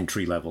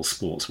entry-level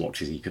sports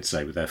watches, you could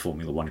say, with their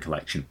Formula One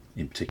collection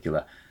in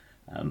particular.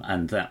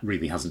 And that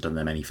really hasn't done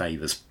them any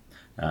favours.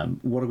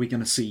 What are we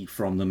going to see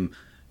from them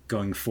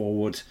going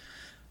forward?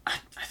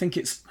 I think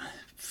it's...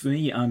 For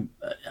me, I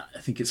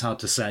think it's hard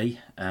to say.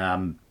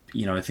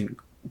 I think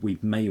we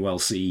may well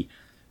see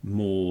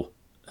more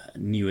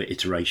newer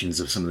iterations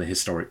of some of the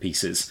historic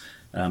pieces.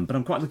 But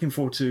I'm quite looking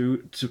forward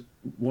to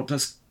what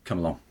does come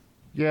along.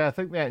 Yeah, I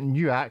think that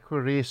new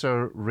Aqua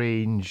Racer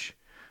range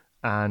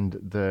and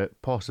the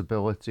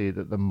possibility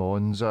that the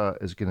Monza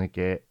is going to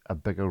get a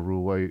bigger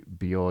rollout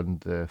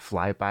beyond the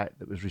flyback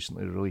that was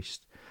recently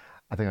released,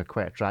 I think are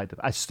quite attractive.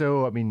 I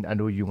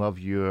know you love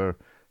your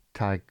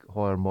TAG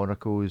Heuer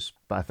Monacos,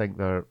 but I think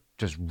they're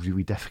just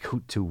really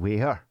difficult to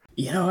wear.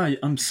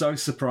 I'm so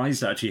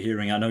surprised actually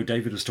hearing, I know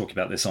David was talking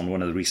about this on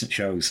one of the recent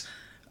shows,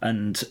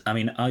 and I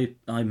mean,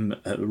 I'm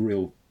at a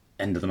real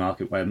end of the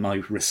market where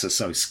my wrists are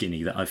so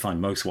skinny that I find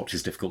most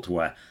watches difficult to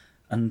wear.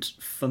 And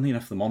funnily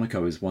enough, the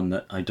Monaco is one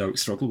that I don't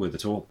struggle with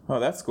at all. Oh,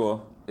 that's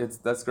cool.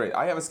 That's great.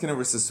 I have a skinny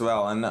wrist as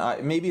well, and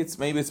maybe it's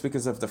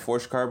because of the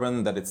forged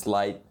carbon, that it's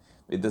light.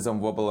 It doesn't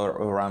wobble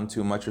around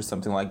too much or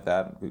something like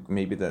that.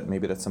 Maybe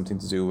that's something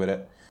to do with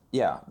it.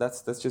 Yeah,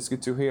 that's just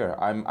good to hear.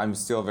 I'm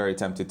still very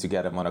tempted to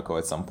get a Monaco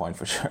at some point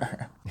for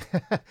sure.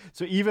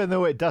 So even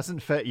though it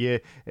doesn't fit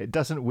you, it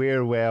doesn't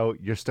wear well,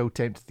 you're still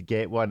tempted to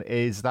get one.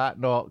 Is that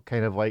not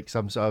kind of like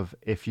some sort of,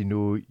 if you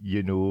know,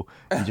 you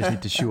just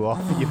need to show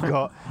off that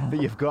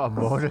you've got a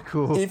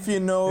Monaco? If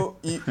you know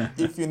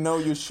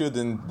you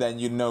shouldn't, then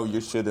you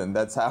shouldn't.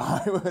 That's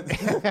how I would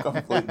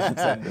completely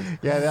send it.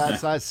 Yeah,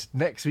 that's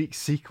next week's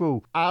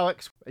sequel.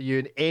 Alex, are you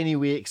in any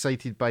way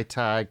excited by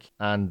TAG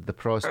and the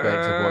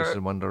prospects of Watches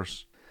and Wonders?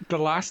 The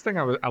last thing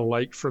I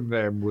liked from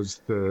them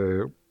was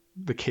the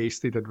case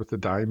they did with the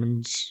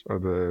diamonds, or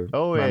the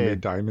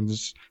man-made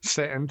diamonds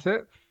set into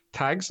it.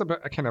 TAG's a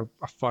kind of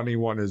a funny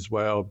one as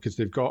well, because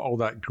they've got all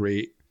that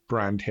great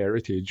brand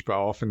heritage, but I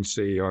often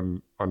say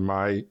on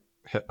my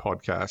hit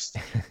podcast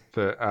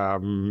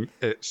that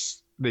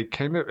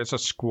it's a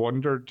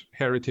squandered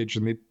heritage,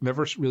 and they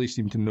never really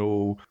seem to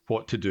know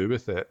what to do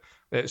with it.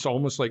 It's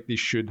almost like they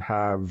should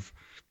have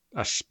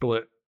a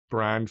split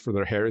brand for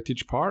their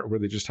heritage part, where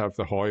they just have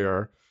the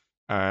Heuer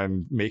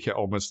and make it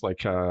almost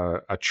like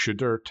a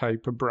Tudor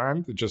type of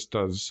brand that just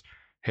does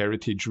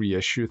heritage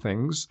reissue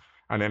things,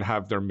 and then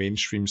have their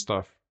mainstream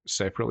stuff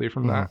separately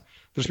from that.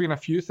 There's been a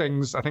few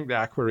things. I think the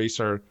Aqua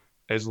Racer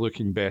is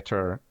looking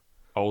better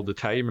all the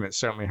time, and it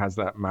certainly has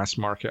that mass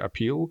market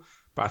appeal,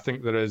 but I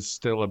think there is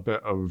still a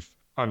bit of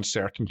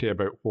uncertainty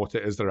about what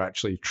it is they're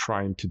actually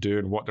trying to do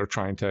and what they're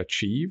trying to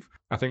achieve.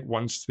 I think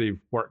once they've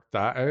worked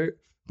that out,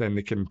 then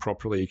they can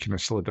properly kind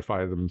of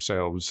solidify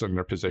themselves and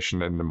their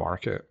position in the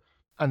market.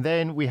 And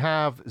then we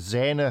have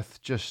Zenith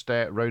just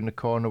round the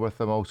corner with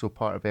them, also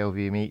part of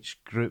LVMH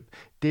Group.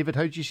 David,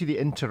 how do you see the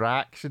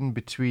interaction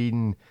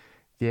between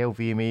the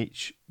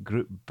LVMH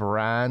Group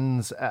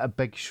brands at a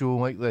big show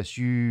like this?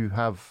 You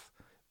have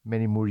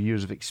many more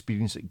years of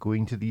experience at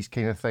going to these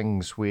kind of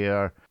things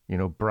where, you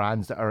know,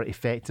 brands that are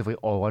effectively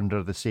all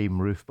under the same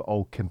roof but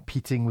all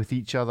competing with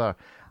each other.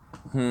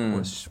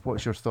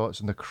 What's your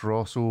thoughts on the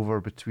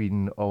crossover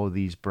between all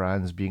these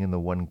brands being in the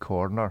one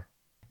corner?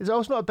 Is it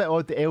also not a bit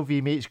odd the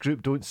LVMH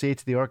Group don't say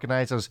to the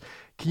organisers,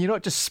 can you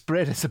not just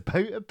spread us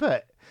about a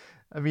bit?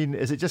 I mean,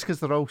 is it just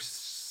because they're all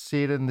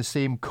sharing the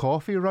same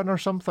coffee run or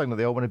something, that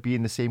they all want to be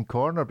in the same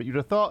corner? But you'd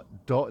have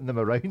thought dotting them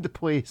around the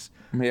place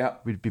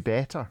would be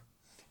better.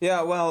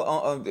 Yeah,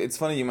 well, it's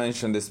funny you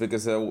mentioned this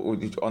because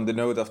on the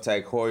note of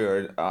Tag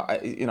Heuer,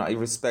 I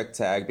respect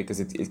Tag because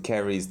it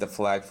carries the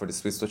flag for the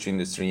Swiss watch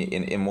industry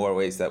in more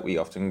ways that we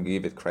often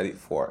give it credit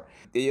for.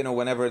 You know,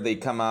 whenever they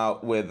come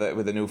out with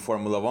a new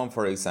Formula One,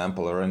 for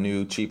example, or a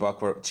new cheaper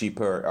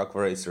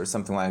Aqua Racer or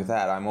something like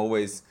that, I'm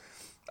always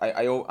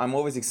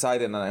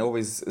excited and I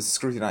always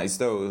scrutinize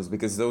those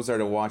because those are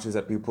the watches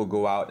that people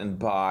go out and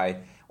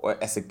buy or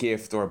as a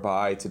gift or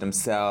buy to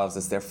themselves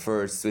as their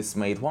first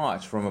Swiss-made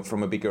watch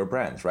from a bigger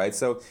brand, right?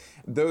 So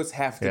those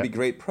have to be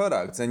great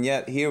products. And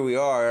yet here we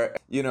are,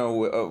 you know,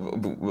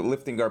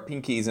 lifting our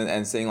pinkies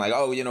and saying like,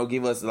 oh, you know,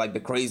 give us like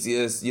the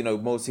craziest, you know,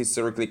 most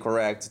historically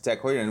correct Tag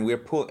Heuer.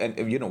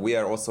 And you know, we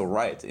are also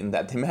right in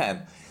that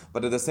demand.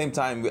 But at the same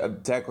time,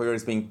 Tag Heuer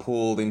is being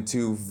pulled in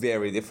two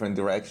very different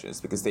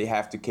directions because they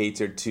have to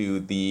cater to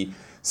the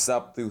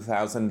sub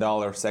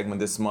 $2,000 segment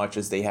as much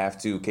as they have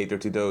to cater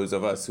to those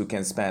of us who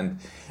can spend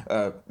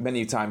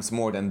many times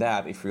more than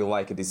that if we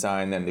like a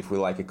design and if we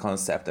like a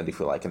concept and if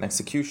we like an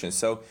execution.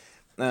 So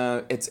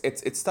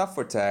it's tough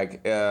for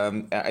Tag.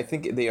 I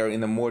think they are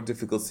in a more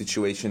difficult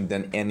situation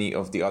than any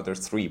of the other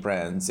three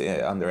brands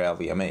under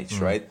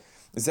LVMH, right?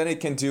 Zenith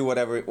can do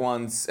whatever it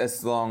wants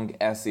as long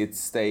as it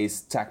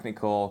stays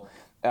technical.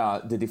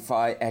 The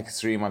Defy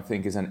Extreme, I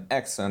think, is an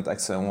excellent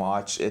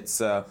watch.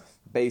 It's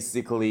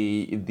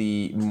basically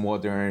the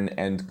modern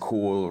and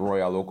cool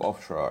Royal Oak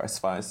Offshore, as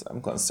far as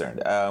I'm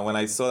concerned. When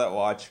I saw that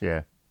watch,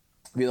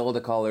 with all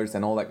the colors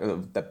and all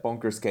that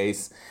bonkers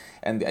case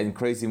and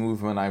crazy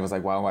movement, I was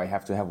like, wow, I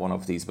have to have one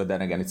of these. But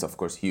then again, it's of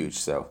course huge,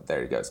 so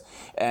there it goes.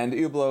 And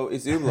Hublot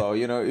is Hublot.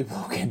 You know,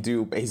 Hublot can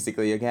do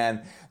basically,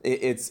 again,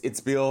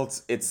 it's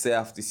built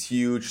itself this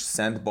huge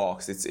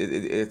sandbox.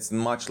 It's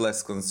much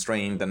less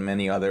constrained than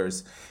many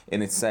others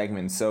in its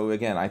segment. So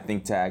again, I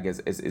think Tag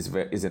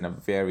is in a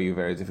very,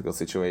 very difficult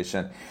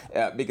situation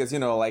because, you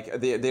know,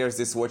 like there's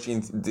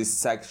this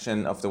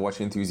section of the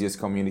watch enthusiast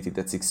community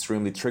that's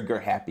extremely trigger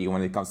happy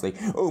when it comes to like,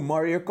 oh,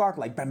 Mario Kart,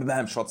 like bam, bam,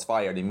 bam, shots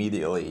fired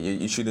immediately.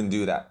 You shouldn't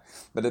do that.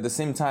 But at the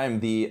same time,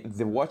 the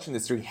watch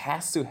industry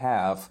has to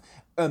have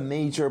a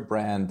major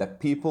brand that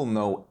people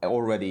know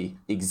already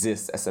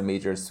exists as a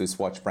major Swiss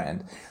watch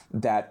brand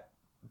that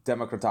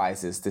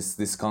democratizes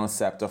this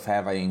concept of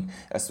having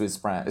a Swiss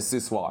brand, a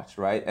Swiss watch,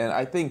 right? And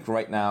I think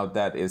right now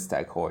that is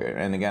Tag Heuer.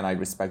 And again, I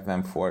respect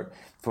them for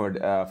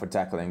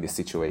tackling this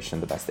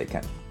situation the best they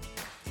can.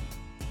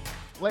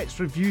 Let's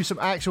review some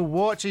actual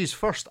watches.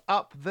 First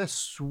up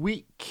this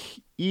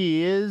week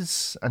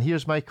is, and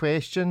here's my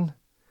question,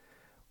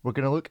 we're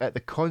going to look at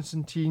the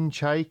Konstantin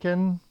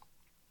Chaikin.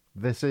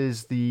 This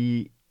is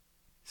the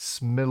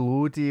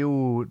Smilodon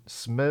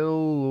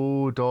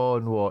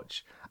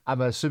watch.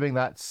 I'm assuming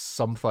that's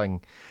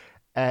something.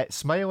 Is it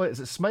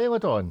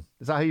Smilodon?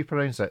 Is that how you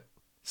pronounce it?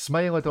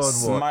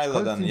 Smilodon watch.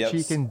 Konstantin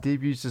Chaikin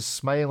debuts as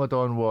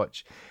Smilodon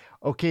watch.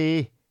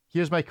 Okay,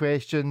 here's my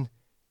question.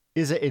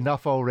 Is it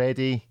enough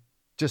already?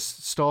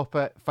 Just stop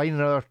it, find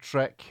another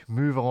trick,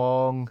 move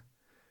along,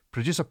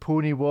 produce a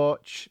pony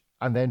watch,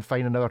 and then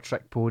find another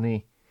trick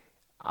pony.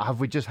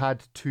 Have we just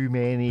had too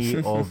many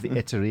of the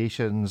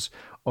iterations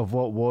of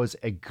what was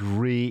a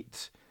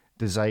great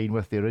design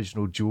with the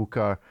original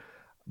Joker,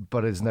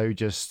 but is now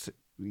just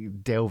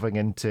delving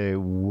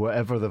into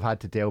whatever they've had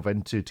to delve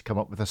into to come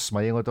up with a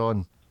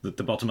Smilodon?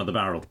 The bottom of the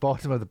barrel. The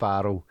bottom of the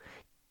barrel.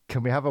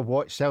 Can we have a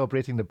watch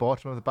celebrating the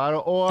bottom of the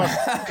barrel, or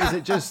is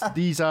it just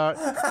these are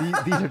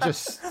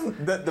just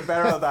the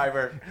barrel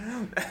diver?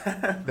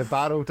 The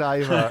barrel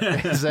diver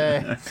is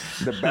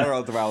the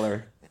barrel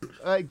dweller.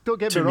 Don't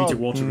get me 2 wrong. meter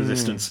water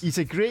resistance. He's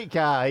a great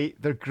guy.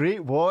 They're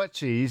great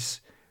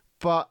watches,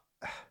 but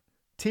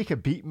take a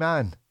beat,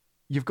 man.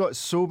 You've got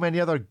so many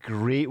other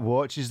great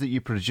watches that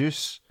you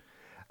produce.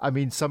 I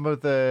mean, some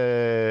of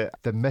the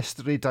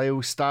mystery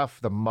dial stuff,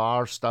 the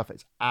Mars stuff,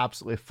 it's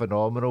absolutely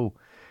phenomenal.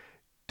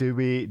 Do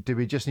we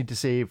just need to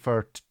say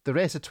for the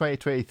rest of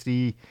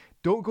 2023,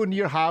 don't go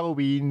near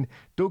Halloween,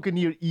 don't go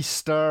near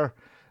Easter.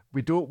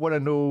 We don't want to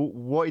know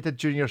what you did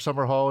during your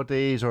summer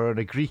holidays or on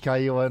a Greek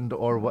island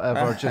or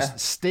whatever. Just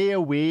stay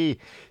away.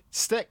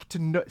 Stay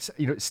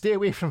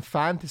away from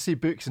fantasy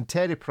books and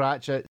Terry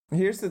Pratchett.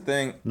 Here's the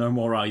thing. No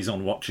more eyes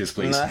on watches,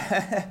 please.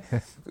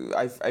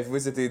 I've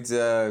visited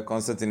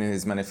Konstantin in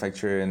his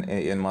manufacturer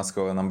in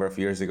Moscow a number of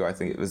years ago. I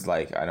think it was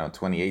like, I don't know,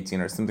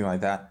 2018 or something like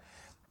that.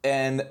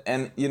 And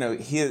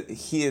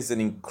he is an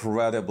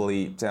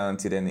incredibly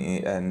talented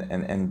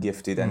and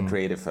gifted and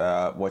creative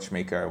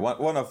watchmaker,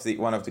 one of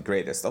the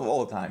greatest of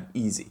all time,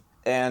 easy.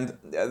 And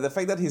the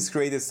fact that he's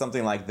created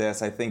something like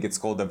this, I think it's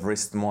called the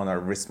Wrist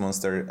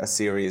Monster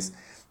series.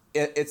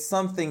 It's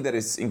something that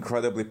is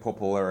incredibly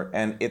popular,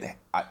 and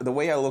the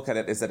way I look at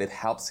it is that it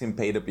helps him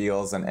pay the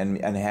bills and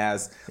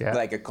has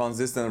like a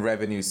consistent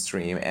revenue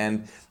stream.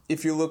 And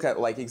if you look at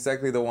like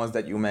exactly the ones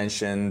that you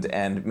mentioned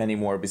and many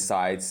more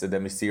besides the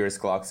mysterious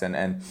clocks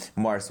and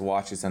Mars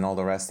watches and all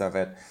the rest of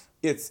it,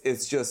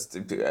 it's just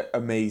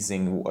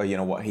amazing,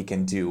 what he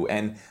can do.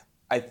 And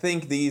I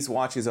think these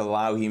watches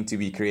allow him to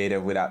be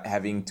creative without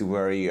having to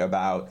worry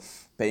about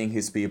paying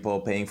his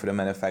people, paying for the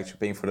manufacturer,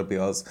 paying for the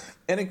bills.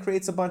 And it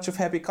creates a bunch of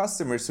happy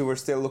customers who are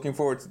still looking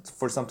forward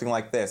for something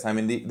like this. I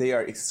mean, they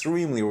are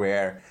extremely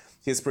rare.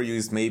 He's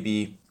produced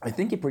I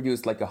think he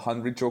produced like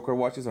 100 Joker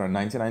watches or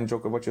 99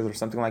 Joker watches or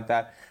something like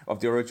that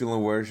of the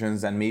original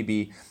versions, and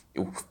maybe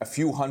a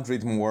few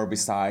hundred more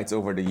besides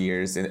over the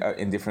years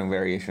in different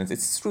variations.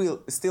 It's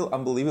still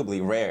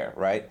unbelievably rare,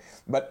 right?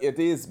 But it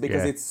is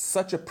because it's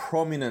such a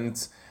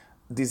prominent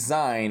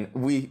design.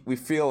 We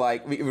feel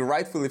like we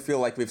rightfully feel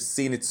like we've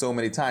seen it so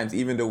many times,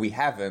 even though we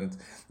haven't.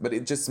 But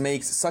it just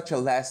makes such a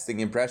lasting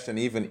impression,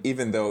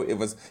 even though it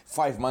was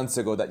 5 months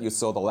ago that you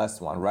saw the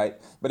last one, right?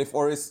 But if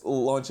Oris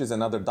launches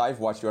another dive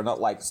watch, you're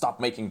not like, stop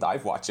making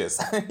dive watches,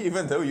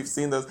 even though you've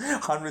seen those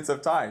hundreds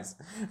of times.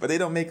 But they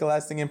don't make a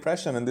lasting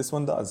impression, and this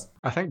one does.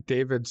 I think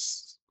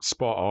David's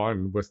spot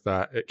on with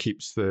that. It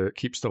keeps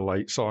the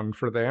lights on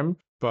for them,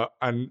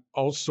 and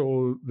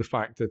also the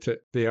fact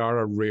that they are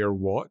a rare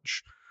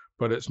watch,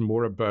 but it's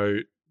more about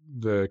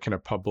the kind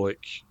of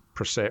public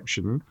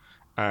perception,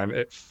 and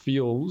it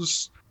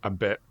feels a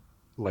bit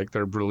like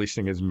they're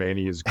releasing as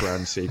many as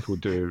Grand Seiko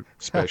do,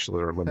 special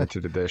or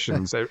limited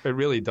editions. It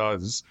really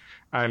does.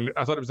 And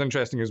I thought it was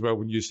interesting as well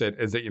when you said,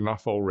 is it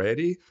enough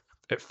already?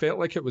 It felt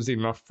like it was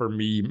enough for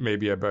me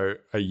maybe about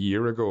a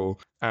year ago.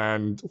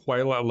 And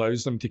while it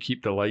allows them to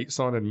keep the lights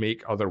on and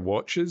make other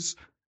watches,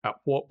 at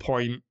what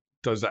point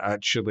does it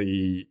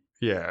actually,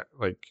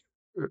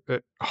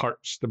 it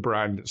hurts the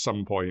brand at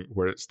some point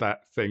where it's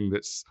that thing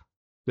that's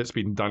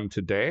been done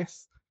to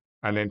death,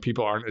 and then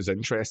people aren't as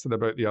interested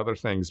about the other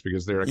things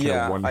because they're a kind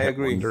of one-hit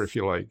wonder, if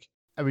you like.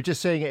 Are we just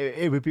saying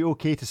it would be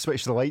okay to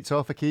switch the lights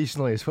off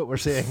occasionally, is what we're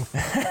saying?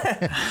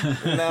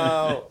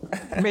 No.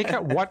 Make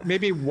it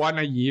maybe one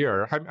a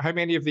year. How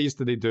many of these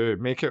do they do?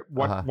 Make it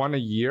one a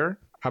year,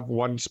 have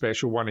one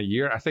special one a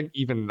year. I think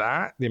even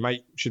that,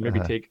 they should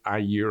maybe take a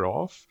year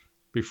off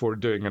before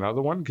doing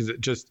another one, because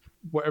it just,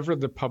 whatever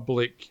the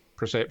public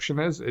perception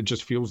is, it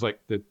just feels like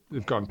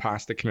they've gone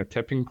past the kind of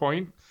tipping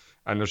point,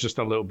 and there's just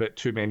a little bit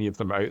too many of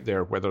them out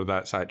there, whether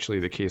that's actually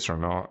the case or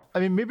not. I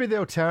mean, maybe the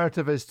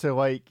alternative is to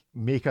like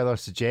make other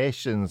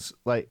suggestions.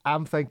 Like,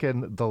 I'm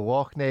thinking the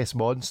Loch Ness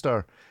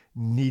Monster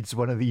needs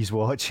one of these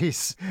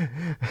watches.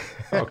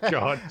 Oh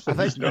God, I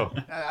think no.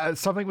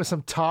 Something with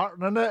some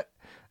tartan in it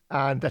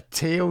and a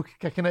tail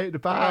kicking out the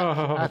back.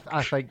 Oh.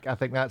 I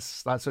think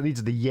that's what it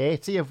needs. The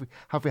Yeti.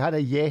 Have we had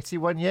a Yeti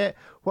one yet?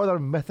 What other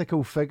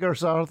mythical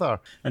figures are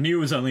there? I knew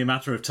it was only a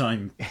matter of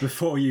time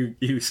before you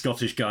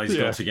Scottish guys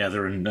got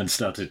together and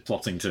started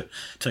plotting to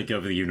take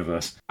over the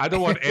universe. I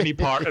don't want any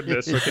part in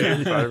this,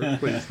 okay?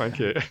 Please, thank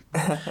you.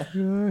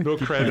 No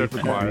credit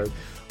required.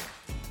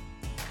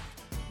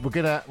 We're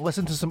going to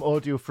listen to some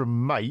audio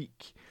from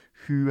Mike,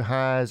 who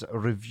has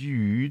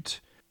reviewed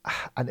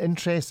an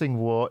interesting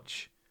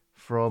watch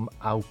from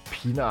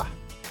Alpina.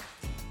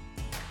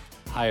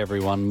 Hi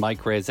everyone,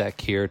 Mike Razak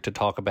here to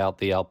talk about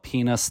the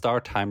Alpina Star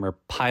Timer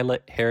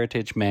Pilot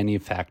Heritage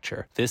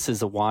Manufacture. This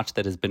is a watch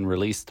that has been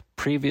released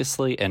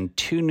previously, and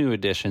 2 new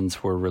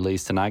editions were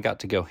released, and I got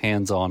to go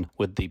hands-on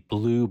with the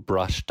blue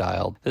brush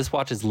dial. This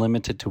watch is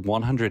limited to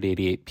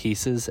 188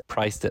 pieces,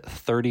 priced at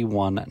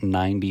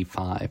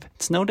 $31.95.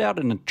 It's no doubt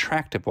an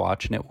attractive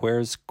watch, and it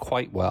wears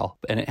quite well,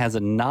 and it has a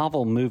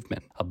novel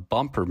movement, a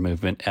bumper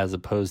movement, as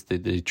opposed to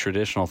the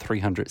traditional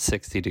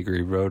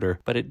 360-degree rotor,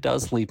 but it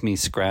does leave me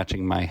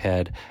scratching my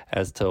head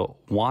as to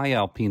why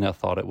Alpina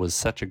thought it was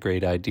such a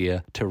great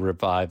idea to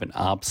revive an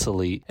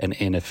obsolete and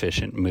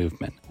inefficient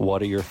movement.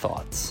 What are your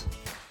thoughts?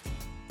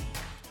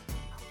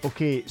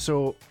 Okay,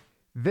 so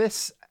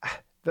there's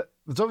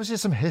obviously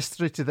some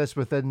history to this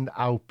within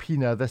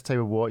Alpina, this type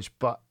of watch,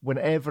 but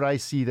whenever I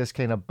see this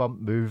kind of bump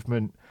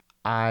movement,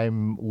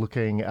 I'm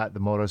looking at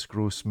the Morris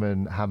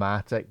Grossman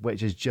Hamatic,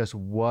 which is just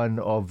one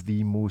of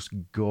the most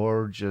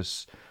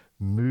gorgeous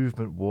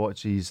movement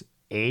watches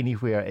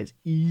anywhere. It's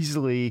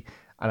easily,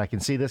 and I can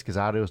say this because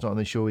Ario's not on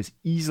the show, it's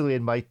easily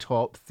in my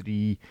top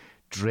 3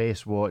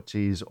 dress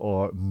watches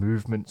or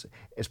movements.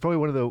 It's probably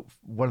one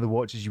of the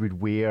watches you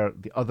would wear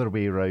the other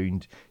way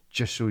around,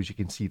 just so as you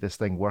can see this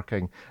thing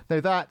working. Now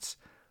that's,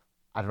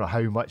 I don't know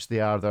how much they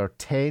are. They're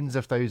tens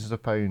of thousands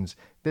of pounds.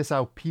 This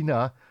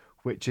Alpina,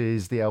 which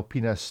is the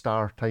Alpina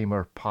Star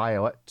Timer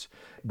Pilot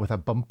with a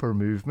bumper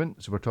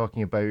movement, so we're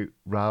talking about,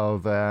 rather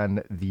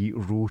than the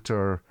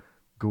rotor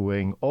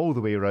going all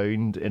the way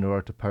around in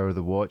order to power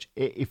the watch.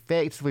 It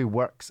effectively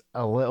works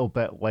a little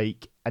bit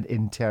like an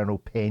internal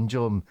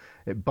pendulum.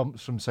 It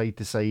bumps from side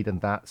to side,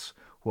 and that's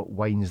what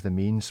winds the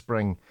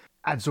mainspring.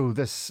 And so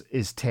this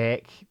is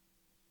tech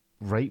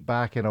right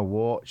back in a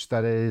watch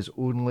that is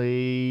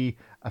only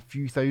a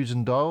few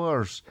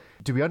 $1,000s.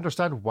 Do we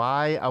understand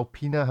why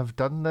Alpina have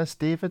done this,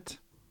 David?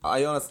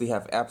 I honestly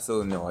have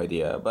absolutely no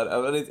idea, but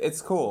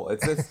it's cool.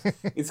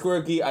 It's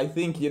quirky. I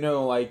think,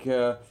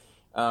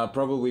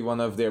 probably one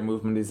of their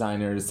movement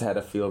designers had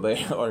a field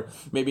day, or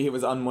maybe he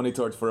was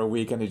unmonitored for a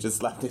week and he just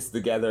slapped this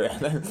together, and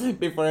then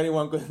before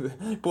anyone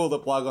could pull the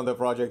plug on the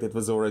project, it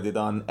was already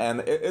done.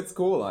 And it's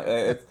cool.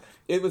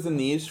 It was a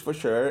niche for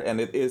sure, and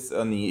it is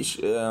a niche,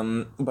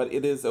 but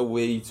it is a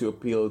way to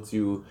appeal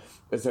to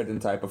a certain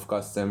type of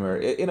customer.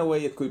 In a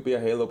way, it could be a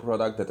halo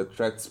product that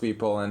attracts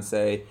people and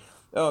say,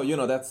 oh,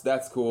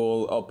 that's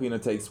cool. Alpina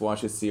takes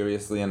watches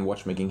seriously and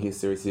watchmaking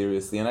history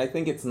seriously. And I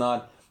think it's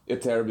not a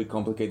terribly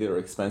complicated or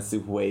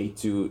expensive way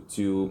to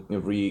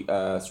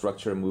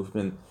restructure a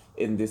movement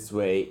in this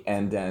way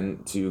and then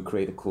to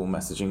create a cool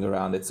messaging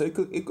around it. So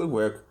it could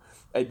work.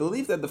 I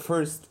believe that the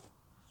first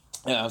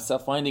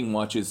self-winding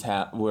watches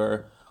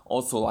were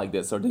also like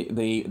this, or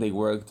they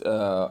worked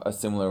a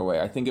similar way.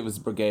 I think it was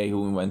Breguet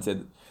who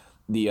invented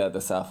the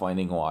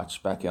self-winding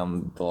watch back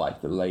in the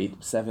late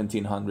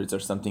 1700s or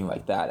something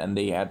like that, and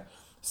they had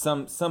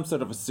some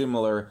sort of a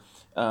similar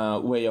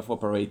way of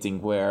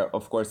operating where,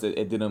 of course,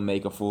 it didn't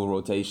make a full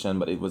rotation,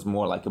 but it was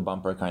more like a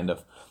bumper kind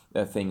of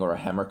thing or a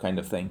hammer kind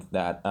of thing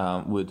that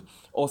would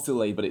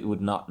oscillate, but it would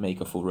not make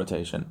a full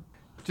rotation.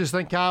 Just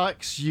think,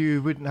 Alex,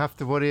 you wouldn't have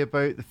to worry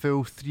about the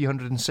full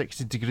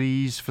 360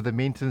 degrees for the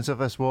maintenance of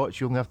this watch.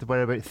 You only have to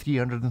worry about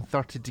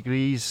 330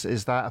 degrees.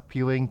 Is that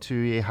appealing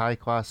to a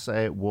high-class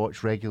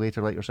watch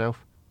regulator like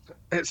yourself?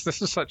 This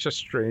is such a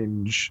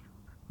strange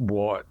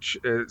watch.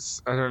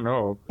 I don't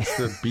know, it's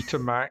the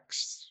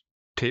Betamax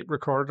tape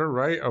recorder,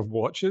 right, of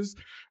watches.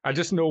 I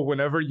just know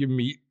whenever you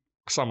meet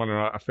someone,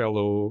 a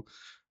fellow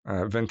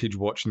vintage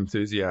watch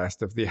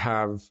enthusiast, if they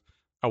have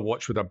a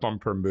watch with a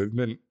bumper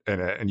movement in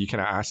it, and you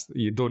kind of ask,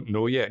 you don't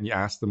know yet, and you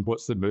ask them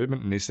what's the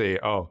movement, and they say,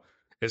 oh,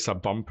 it's a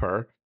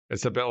bumper.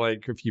 It's a bit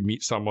like if you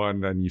meet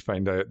someone and you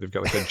find out they've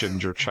got like a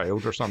ginger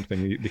child or something.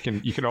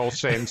 You can all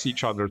sense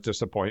each other's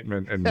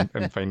disappointment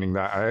in finding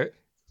that out.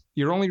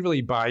 You're only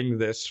really buying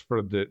this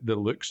for the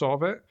looks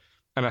of it,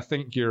 and I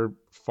think you're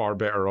far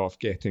better off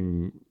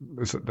getting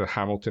the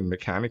Hamilton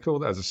Mechanical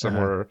that has a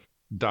similar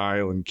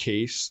dial and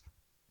case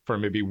for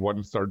maybe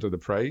 1/3 of the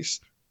price.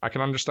 I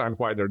can understand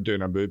why they're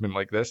doing a movement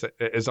like this. It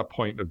is a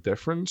point of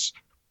difference,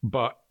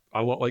 but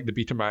a lot like the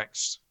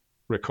Betamax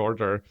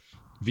recorder,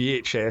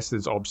 VHS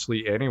is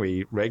obsolete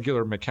anyway.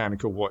 Regular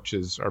mechanical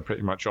watches are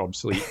pretty much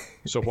obsolete.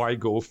 So why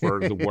go for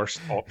the worst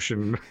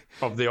option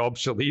of the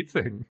obsolete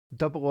thing?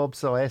 Double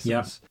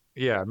obsolescence.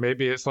 Yeah,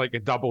 maybe it's like a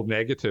double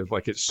negative,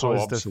 like it's so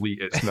Positive. obsolete,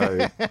 it's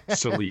now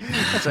obsolete.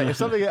 So if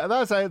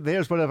something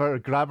there's one of our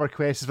grammar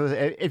questions.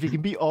 If you can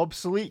be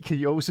obsolete, can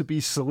you also be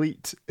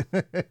sleet?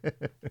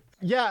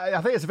 Yeah,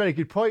 I think it's a very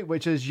good point,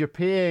 which is you're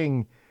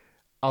paying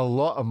a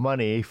lot of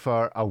money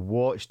for a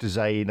watch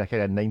design, a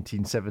kind of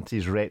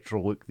 1970s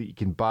retro look that you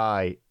can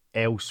buy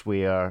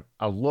elsewhere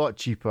a lot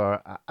cheaper.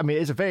 I mean,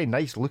 it's a very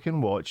nice looking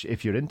watch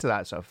if you're into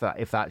that sort of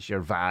if that's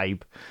your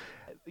vibe.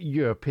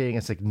 You're paying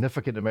a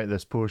significant amount of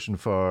this portion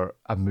for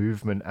a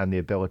movement and the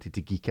ability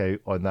to geek out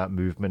on that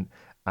movement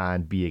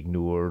and be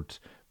ignored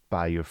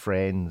by your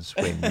friends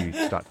when you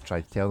start to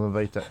try to tell them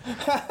about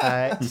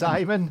it.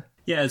 Simon?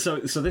 Yeah, so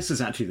this is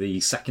actually the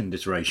second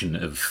iteration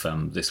of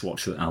this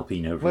watch that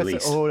Alpina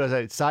released.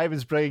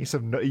 Simon's bringing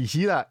some. You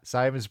see that?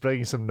 Simon's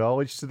bringing some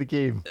knowledge to the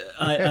game.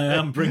 I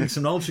am bringing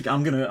some knowledge.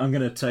 I'm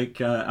gonna take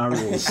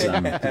Ariel's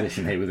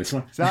position here with this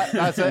one. So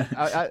that's it.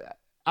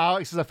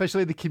 Alex is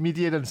officially the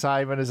comedian and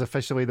Simon is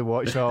officially the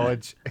watch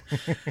knowledge.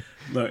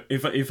 Look,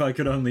 if I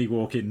could only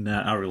walk in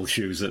Ariel's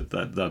shoes,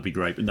 that'd be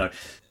great. But no.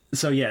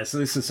 So this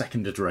is the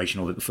second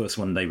iteration of it. The first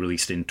one they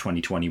released in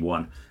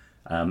 2021.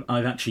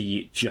 I've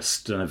actually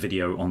just done a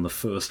video on the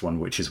first one,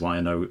 which is why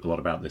I know a lot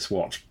about this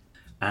watch.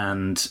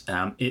 And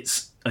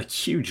it's a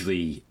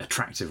hugely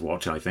attractive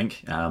watch, I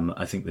think.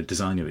 I think the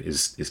design of it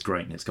is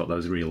great, and it's got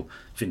those real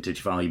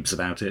vintage vibes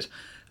about it.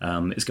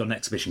 It's got an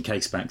exhibition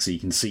case back, so you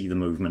can see the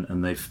movement,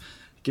 and they've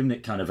given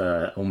it kind of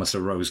almost a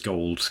rose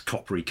gold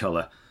coppery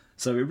colour.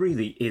 So it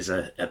really is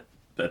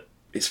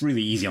it's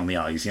really easy on the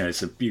eyes.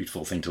 It's a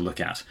beautiful thing to look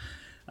at.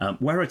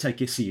 Where I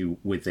take issue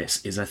with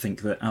this is I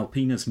think that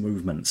Alpina's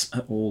movements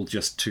are all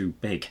just too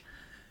big.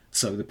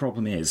 So the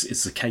problem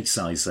is the case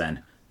size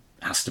then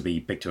has to be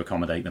big to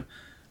accommodate them.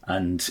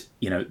 And,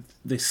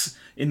 this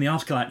in the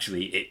article,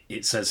 actually,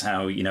 it says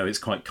how, it's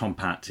quite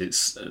compact.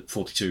 It's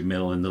 42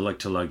 mil, and the lug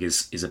to lug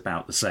is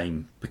about the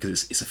same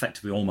because it's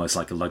effectively almost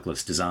like a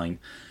lugless design.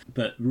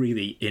 But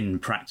really, in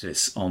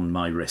practice on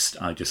my wrist,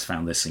 I just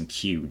found this thing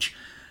huge.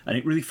 And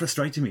it really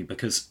frustrated me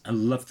because I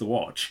loved the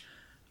watch.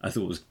 I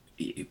thought it was,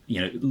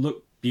 it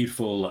looked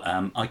beautiful.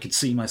 I could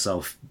see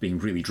myself being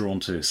really drawn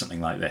to something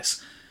like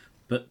this.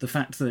 But the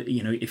fact that,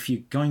 if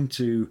you're going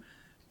to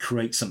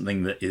create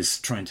something that is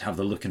trying to have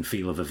the look and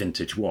feel of a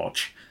vintage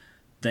watch,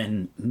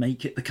 then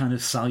make it the kind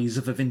of size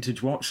of a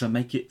vintage watch. So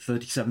make it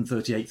 37,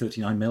 38,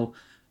 39 mil.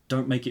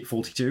 Don't make it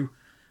 42.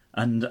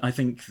 And I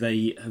think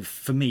they have,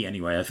 for me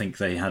anyway, I think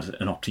they had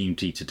an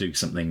opportunity to do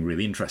something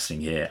really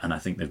interesting here, and I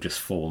think they've just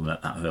fallen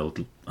at that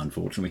hurdle,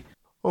 unfortunately.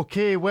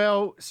 Okay,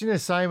 well, seeing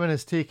as Simon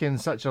has taken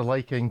such a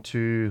liking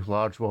to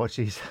large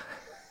watches,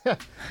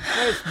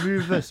 let's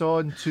move this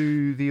on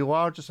to the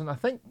largest and I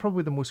think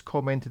probably the most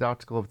commented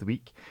article of the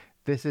week.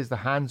 This is the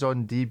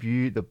hands-on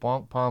debut, the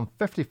Blancpain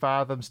 50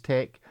 Fathoms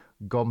Tech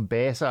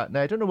Gombessa.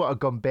 Now, I don't know what a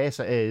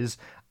Gombessa is,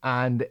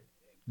 and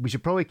we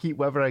should probably keep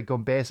whatever a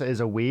Gombessa is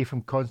away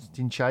from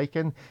Konstantin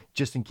Chaikin,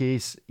 just in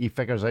case he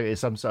figures out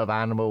it's some sort of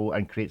animal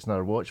and creates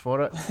another watch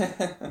for it.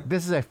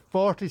 This is a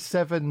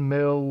 47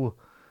 mil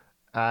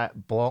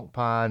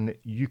Blancpain.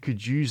 You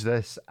could use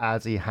this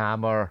as a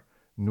hammer,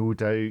 no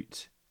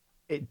doubt.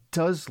 It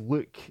does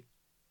look,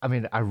 I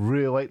mean, I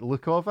really like the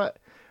look of it,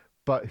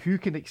 but who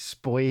can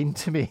explain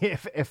to me,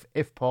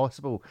 if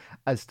possible,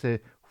 as to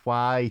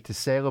why, to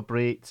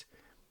celebrate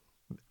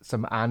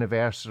some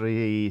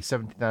anniversary,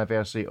 17th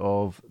anniversary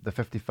of the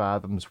 50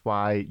 Fathoms,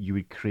 why you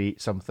would create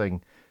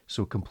something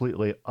so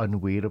completely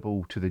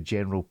unwearable to the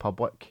general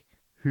public?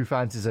 Who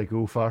fancies a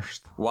go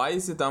first? Why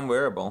is it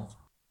unwearable?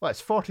 Well, it's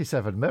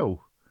 47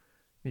 mil.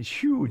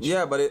 It's huge.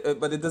 Yeah, but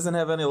it doesn't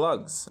have any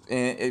lugs.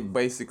 It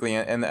basically,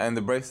 and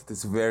the bracelet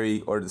is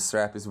or the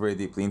strap is very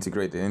deeply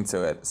integrated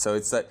into it. So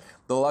it's like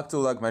the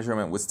lug-to-lug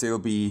measurement would still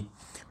be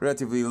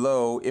relatively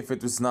low if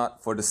it was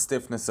not for the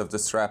stiffness of the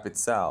strap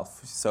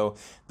itself. So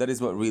that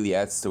is what really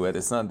adds to it.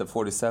 It's not the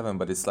 47,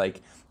 but it's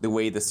like the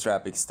way the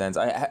strap extends.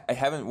 I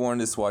haven't worn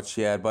this watch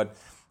yet, but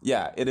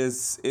yeah, it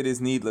is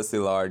needlessly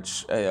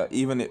large.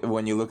 Even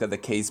when you look at the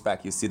case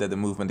back, you see that the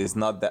movement is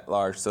not that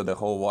large, so the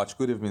whole watch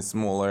could have been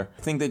smaller.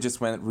 I think they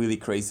just went really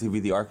crazy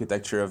with the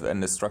architecture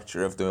and the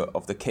structure of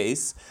the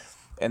case.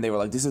 And they were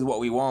like, this is what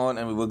we want,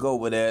 and we will go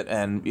with it.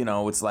 And, you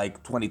know, it's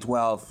like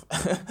 2012.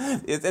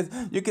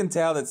 You can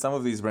tell that some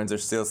of these brands are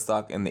still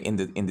stuck in the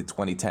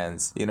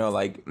 2010s, you know,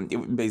 like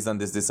based on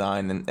this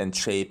design and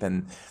shape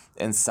and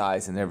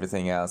size and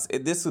everything else.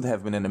 This would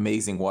have been an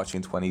amazing watch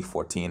in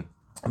 2014,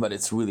 but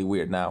it's really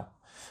weird now.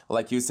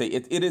 Like you say,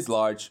 it is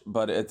large,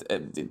 but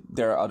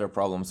there are other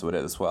problems with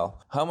it as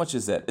well. How much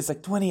is it? It's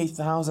like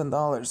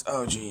 $28,000.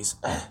 Oh, jeez.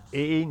 It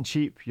ain't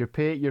cheap. You're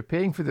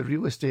paying for the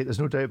real estate. There's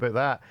no doubt about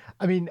that.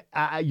 I mean,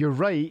 you're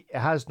right. It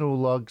has no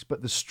lugs,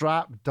 but the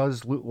strap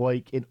does look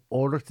like in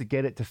order to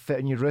get it to fit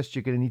on your wrist,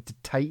 you're going to need to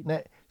tighten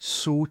it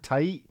so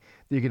tight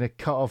that you're going to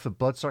cut off the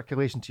blood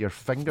circulation to your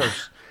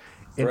fingers.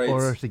 In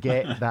order to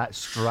get that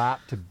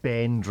strap to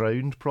bend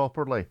round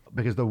properly.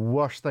 Because the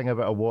worst thing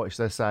about a watch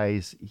this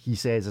size, he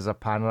says, as a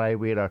Panerai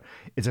wearer,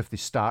 is if they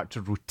start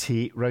to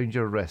rotate round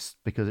your wrist,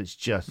 because it's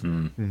just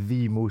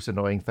the most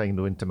annoying thing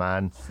known to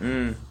man.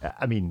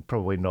 I mean,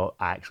 probably not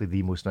actually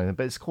the most annoying,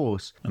 but it's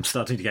close. I'm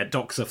starting to get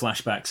Doxa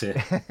flashbacks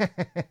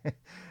here.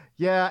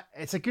 Yeah,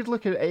 it is a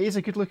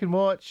good looking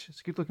watch. It's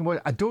a good looking watch.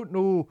 I don't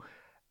know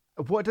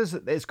what does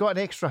it. It's got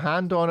an extra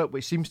hand on it,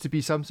 which seems to be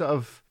some sort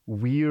of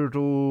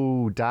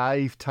weirdo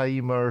dive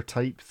timer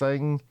type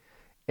thing.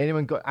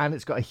 And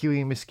it's got a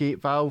helium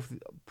escape valve,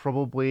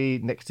 probably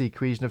next to the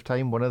equation of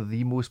time, one of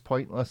the most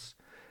pointless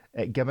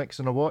gimmicks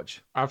in a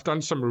watch. I've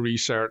done some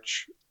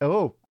research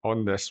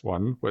on this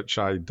one, which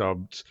I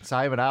dubbed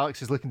Simon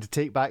Alex is looking to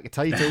take back the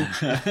title.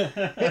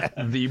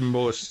 The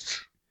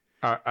most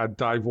a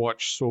dive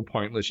watch so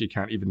pointless you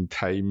can't even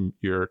time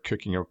your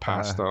cooking of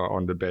pasta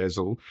on the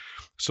bezel.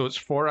 So it's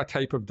for a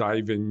type of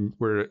diving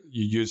where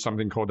you use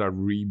something called a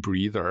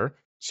rebreather.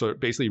 So it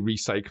basically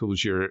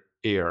recycles your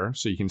air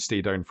so you can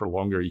stay down for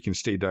longer. You can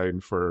stay down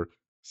for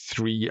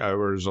 3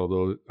 hours,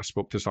 although I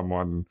spoke to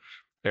someone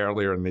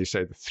earlier and they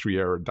said a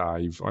 3-hour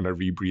dive on a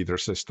rebreather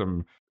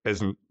system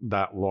isn't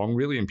that long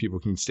really, and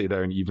people can stay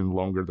down even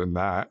longer than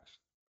that.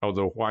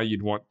 Although why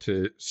you'd want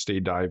to stay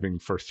diving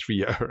for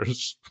 3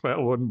 hours, let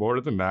alone more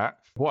than that.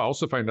 What I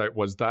also found out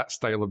was that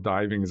style of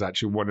diving is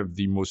actually one of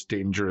the most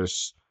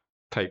dangerous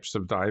types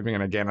of diving.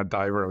 And again, a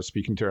diver I was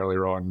speaking to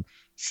earlier on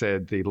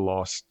said they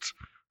lost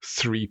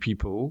 3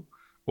 people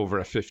over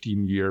a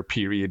 15-year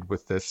period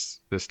with this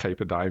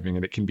type of diving.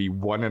 And it can be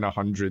 1 in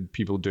 100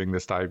 people doing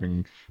this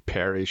diving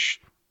perish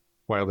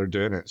while they're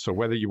doing it. So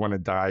whether you want to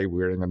die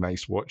wearing a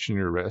nice watch on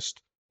your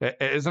wrist, it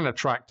is an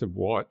attractive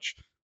watch.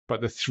 But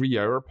the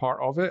 3-hour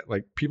part of it,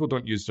 like people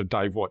don't use their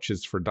dive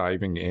watches for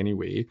diving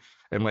anyway,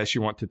 unless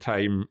you want to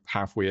time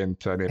halfway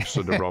into an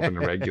episode of Robin the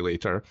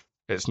Regulator.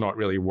 It's not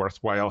really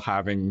worthwhile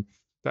having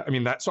that. I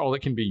mean, that's all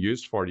it can be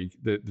used for.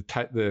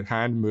 The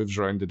hand moves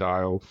around the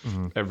dial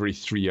every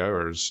 3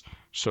 hours,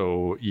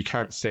 so you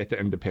can't set it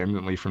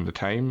independently from the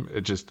time.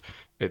 It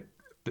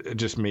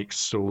just makes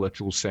so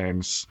little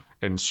sense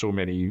in so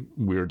many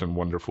weird and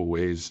wonderful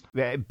ways.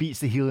 It beats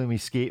the helium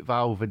escape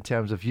valve in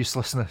terms of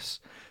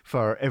uselessness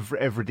for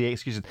everyday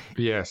execution.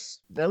 Yes.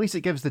 At least it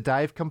gives the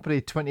dive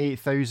company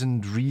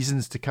 28,000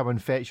 reasons to come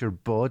and fetch your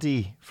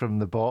body from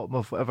the bottom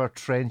of whatever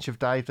trench you've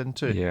dived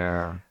into.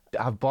 Yeah.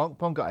 Have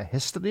Blancpain got a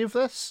history of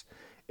this?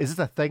 is this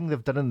a thing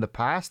they've done in the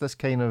past? This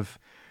kind of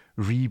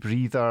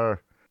rebreather.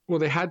 Well,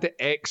 they had the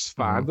X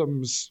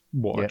Fathoms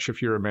watch,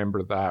 if you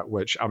remember that,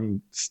 which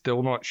I'm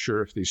still not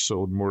sure if they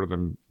sold more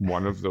than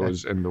one of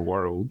those in the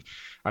world.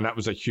 And that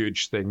was a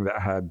huge thing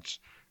that had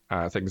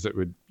things that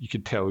you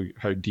could tell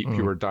how deep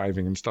you were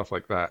diving and stuff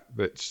like that.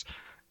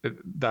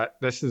 That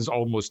this is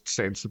almost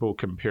sensible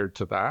compared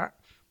to that,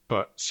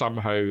 but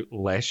somehow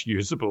less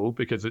usable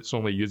because it's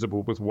only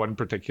usable with one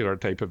particular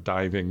type of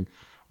diving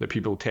that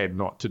people tend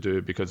not to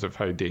do because of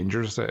how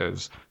dangerous it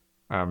is.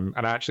 And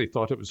I actually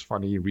thought it was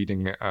funny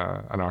reading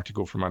an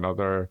article from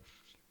another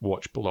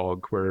watch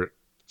blog where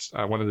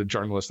one of the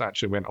journalists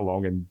actually went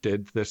along and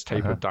did this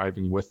type of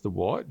diving with the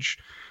watch.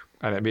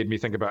 And it made me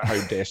think about how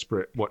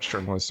desperate watch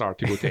journalists are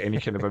to go to any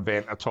kind of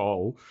event at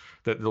all,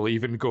 that they'll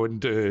even go and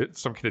do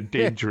some kind of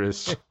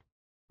dangerous,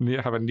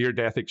 have a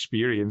near-death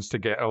experience to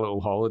get a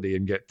little holiday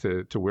and get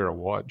to wear a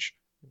watch.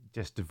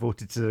 Just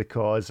devoted to the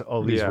cause.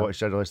 All these watch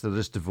journalists, they're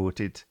just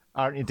devoted.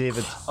 Aren't you,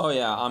 David? Oh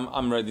yeah,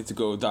 I'm ready to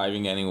go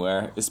diving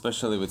anywhere,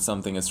 especially with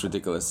something as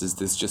ridiculous as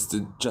this, just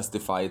to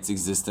justify its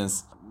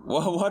existence.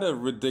 What a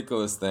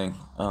ridiculous thing,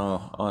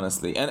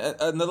 honestly. And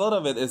a lot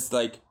of it is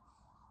like,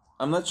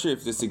 I'm not sure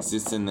if this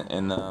exists in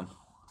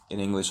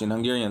English. In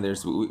Hungarian,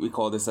 we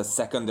call this a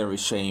secondary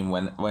shame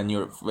when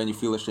you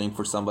feel ashamed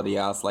for somebody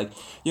else. Like,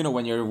 you know,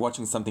 when you're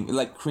watching something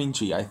like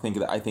cringy, I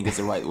think is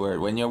the right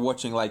word. When you're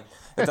watching like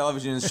a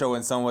television show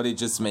and somebody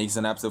just makes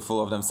an episode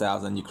full of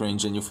themselves and you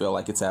cringe and you feel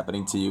like it's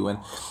happening to you. And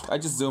I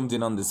just zoomed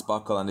in on this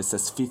buckle and it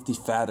says 50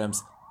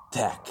 fathoms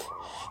tech,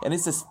 and it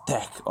says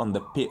tech on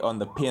the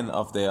pin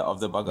of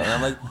the buckle. And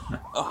I'm like,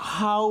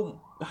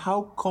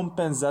 how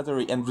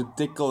compensatory and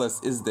ridiculous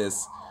is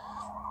this?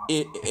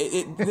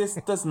 This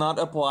does not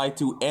apply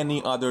to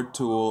any other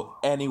tool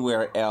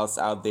anywhere else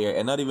out there,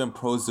 and not even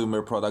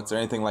prosumer products or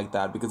anything like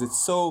that, because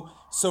it's so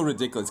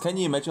ridiculous. Can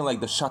you imagine like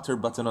the shutter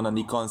button on a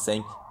Nikon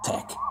saying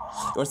tech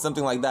or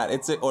something like that?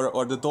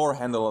 Or the door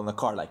handle on the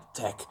car like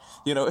tech.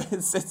 You know,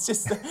 it's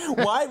just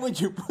why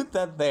would you put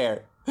that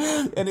there?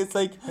 And it's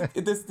like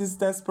this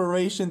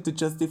desperation to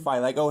justify,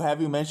 like, oh, have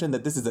you mentioned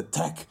that this is a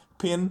tech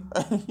pin?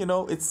 You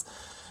know, it's.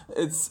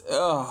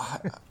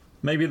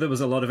 Maybe there was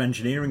a lot of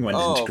engineering went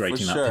into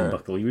creating that pin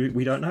buckle.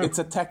 We don't know. It's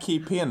a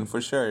techie pin for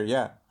sure,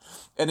 yeah.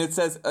 And it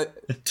says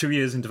 2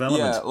 years in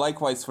development. Yeah,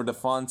 likewise for the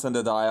fonts and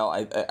the dial.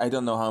 I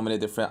don't know how many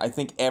different. I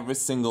think every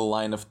single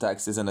line of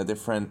text is in a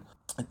different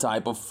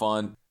type of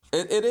font.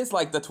 It is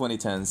like the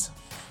 2010s.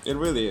 It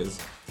really is.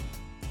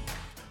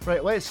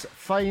 Right, let's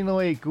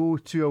finally go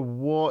to a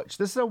watch.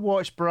 This is a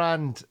watch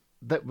brand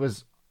that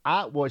was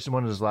at Watches and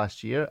Wonders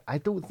last year. I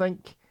don't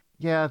think.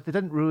 Yeah, they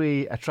didn't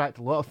really attract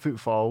a lot of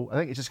footfall. I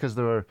think it's just because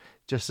they were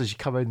just as you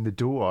come in the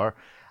door.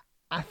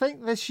 I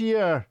think this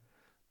year,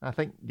 I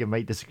think you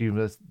might disagree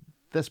with this,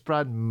 this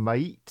brand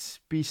might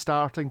be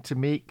starting to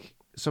make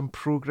some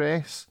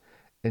progress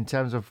in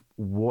terms of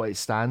what it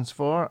stands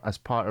for as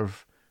part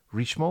of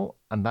Richemont,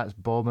 and that's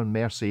Baume &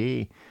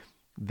 Mercier.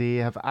 They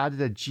have added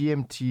a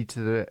GMT to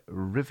the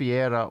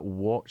Riviera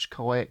watch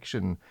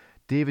collection.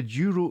 David,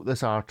 you wrote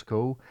this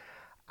article.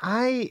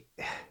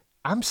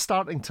 I'm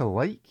starting to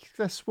like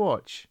this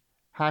watch.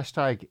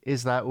 Hashtag,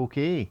 is that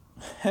okay?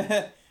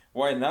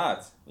 Why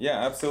not?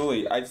 Yeah,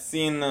 absolutely. I've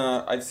seen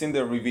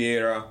the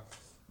Riviera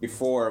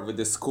before with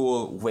this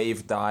cool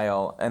wave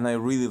dial, and I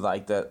really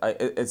like that.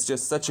 It's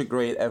just such a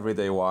great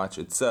everyday watch.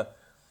 It's a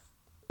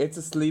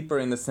sleeper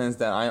in the sense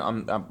that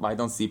I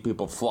don't see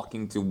people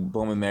flocking to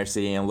Baume &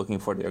 Mercier and looking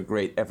for their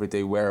great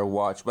everyday wear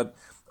watch. But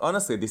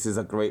honestly, this is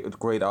a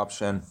great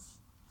option.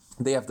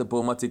 They have the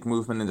Baumatic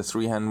movement in the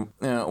three-hand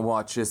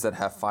watches that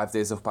have 5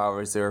 days of power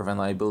reserve and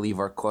I believe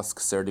are COSC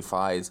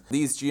certified.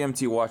 These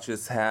GMT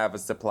watches have a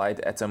supplied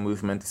ETA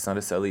movement. It's not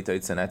a Solita,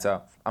 it's an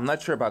ETA. I'm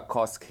not sure about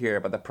COSC here,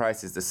 but the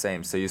price is the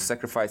same. So you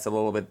sacrifice a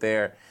little bit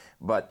there,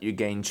 but you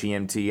gain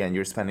GMT and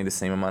you're spending the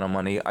same amount of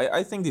money.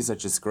 I think these are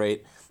just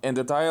great. And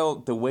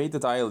the way the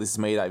dial is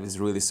made, I was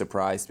really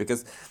surprised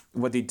because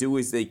what they do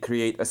is they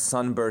create a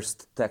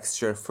sunburst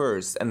texture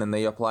first, and then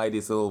they apply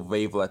these little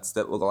wavelets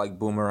that look like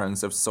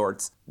boomerangs of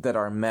sorts that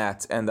are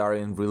matte and are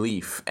in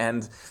relief.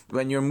 And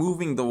when you're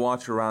moving the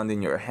watch around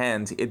in your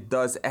hand, it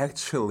does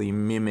actually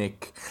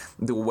mimic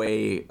the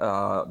way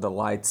the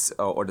lights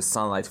or the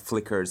sunlight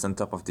flickers on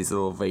top of these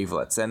little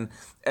wavelets. And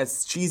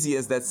as cheesy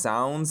as that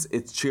sounds,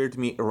 it cheered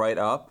me right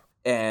up.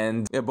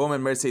 And Baume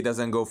 & Mercier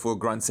doesn't go full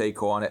Grand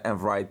Seiko on it and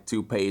write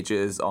 2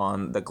 pages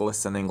on the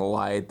glistening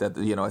light that,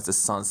 you know, as the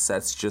sun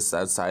sets just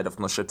outside of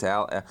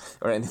Neuchâtel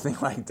or anything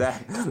like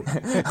that,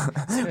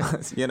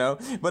 you know,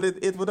 but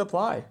it would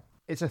apply.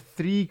 It's a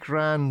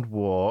 $3,000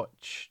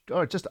 watch,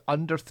 or just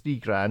under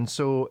 $3,000.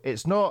 So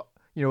it's not,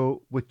 you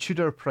know, with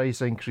Tudor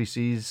price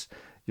increases,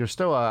 you're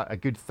still a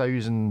good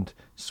 1,000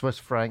 Swiss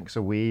francs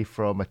away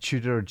from a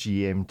Tudor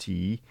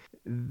GMT.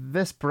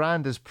 This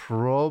brand is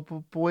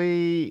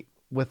probably,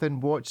 within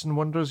Watches and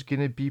Wonders,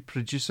 going to be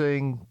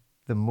producing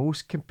the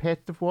most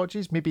competitive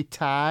watches. Maybe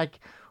TAG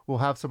will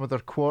have some of their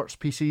quartz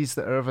pieces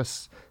that are of a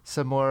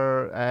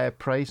similar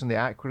price on the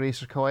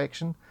Aquaracer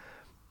collection.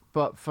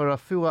 But for a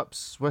full-up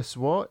Swiss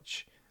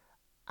watch,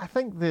 I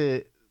think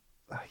the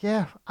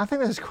yeah, I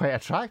think this is quite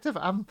attractive.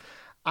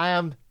 I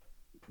am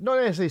not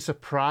necessarily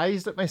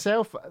surprised at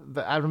myself.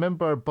 I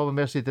remember Bob and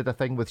Mercy did a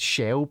thing with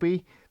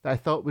Shelby that I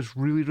thought was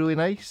really, really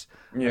nice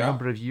a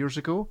number of years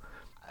ago.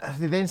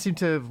 They then seem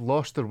to have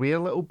lost their way a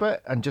little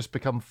bit and just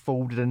become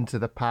folded into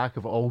the pack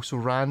of also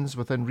rans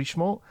within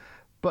Richemont.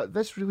 But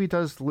this really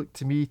does look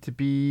to me to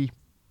be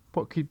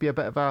what could be a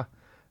bit of a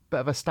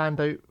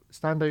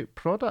standout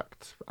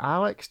product.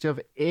 Alex, do you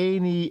have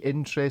any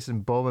interest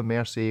in Bob and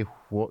Mercy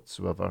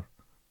whatsoever?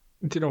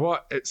 Do you know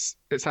what? It's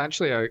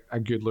actually a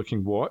good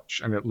looking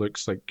watch, and it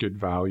looks like good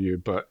value.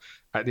 But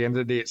at the end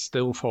of the day, it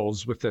still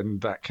falls within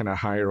that kind of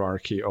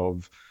hierarchy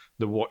of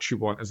the watch you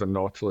want is a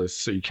Nautilus,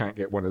 so you can't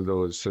get one of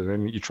those. So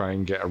then you try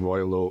and get a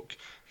Royal Oak.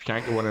 If you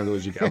can't get one of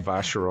those, you get a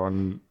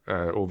Vacheron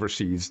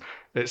overseas.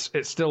 It's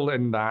still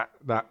in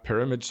that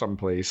pyramid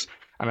someplace.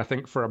 And I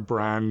think for a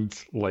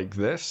brand like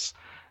this,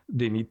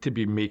 they need to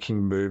be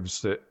making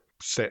moves that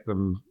set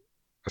them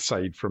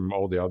aside from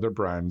all the other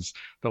brands.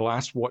 The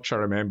last watch I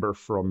remember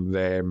from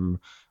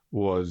them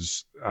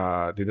was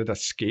they did a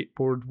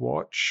skateboard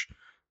watch,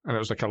 and it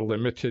was like a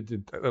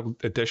limited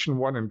edition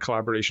one in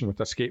collaboration with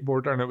a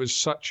skateboarder, and it was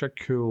such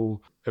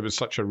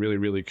a really,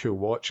 really cool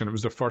watch, and it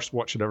was the first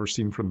watch I'd ever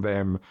seen from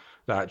them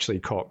that actually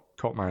caught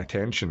my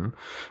attention.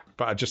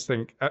 But I just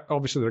think,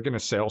 obviously they're going to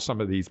sell some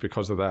of these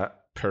because of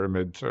that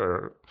pyramid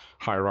or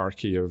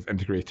hierarchy of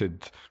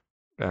integrated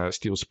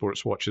steel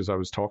sports watches I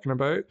was talking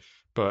about.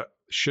 But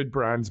should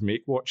brands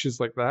make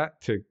watches like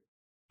that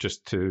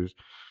to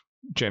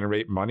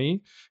generate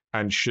money?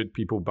 And should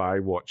people buy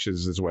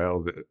watches as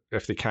well that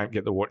if they can't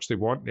get the watch they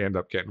want, they end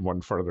up getting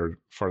one further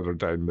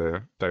down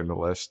the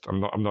list?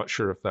 I'm not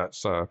sure if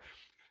that's a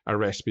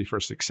recipe for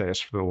success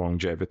for the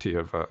longevity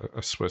of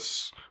a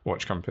Swiss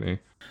watch company.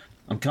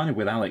 I'm kind of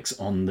with Alex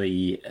on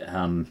the.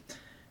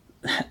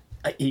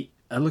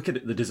 I look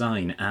at the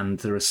design, and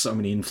there are so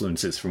many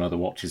influences from other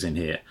watches in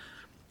here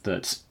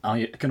that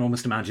I can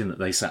almost imagine that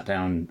they sat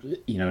down,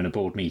 in a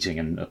board meeting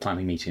and a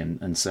planning meeting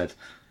and said,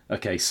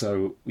 okay,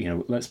 so,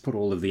 let's put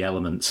all of the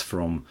elements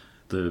from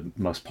the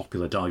most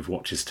popular dive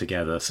watches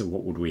together. So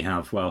what would we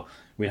have? Well,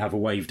 we'd have a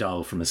wave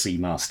dial from a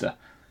Seamaster.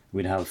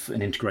 We'd have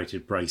an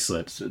integrated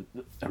bracelet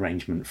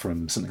arrangement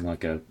from something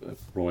like a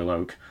Royal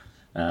Oak.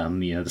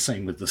 The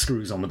same with the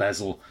screws on the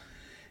bezel.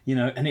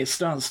 And it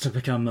starts to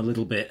become a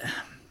little bit,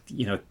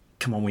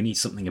 come on, we need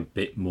something a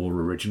bit more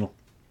original.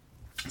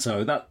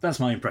 So that's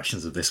my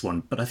impressions of this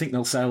one. But I think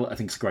they'll sell. I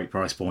think it's a great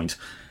price point.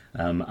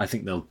 I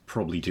think they'll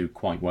probably do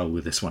quite well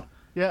with this one.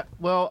 Yeah,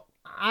 well,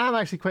 I'm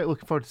actually quite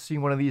looking forward to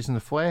seeing one of these in the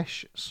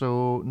flesh,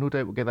 so no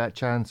doubt we'll get that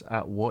chance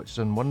at Watches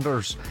and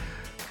Wonders.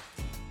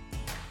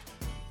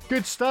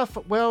 Good stuff.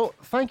 Well,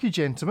 thank you,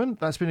 gentlemen.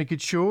 That's been a good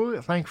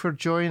show. Thank you for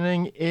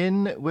joining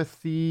in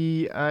with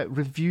the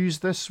reviews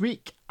this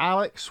week.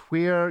 Alex,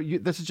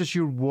 this is just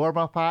your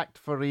warm-up act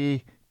for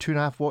a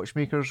 2.5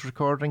 Watchmakers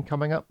recording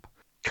coming up?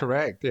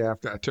 Correct. Yeah, I've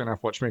got a 2.5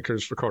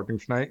 Watchmakers recording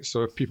tonight,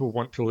 so if people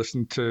want to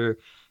listen to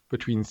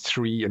between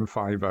 3 and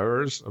 5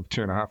 hours of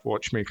 2.5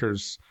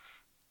 Watchmakers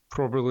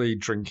probably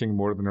drinking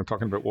more than they're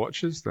talking about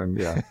watches, then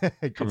yeah,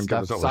 come and give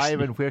us a listen.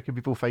 Simon, where can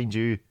people find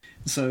you?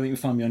 So you can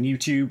find me on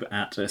YouTube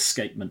at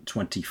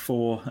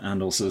Escapement24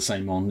 and also the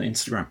same on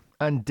Instagram.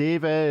 And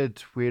David,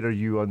 where are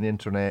you on the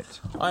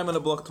internet? I'm on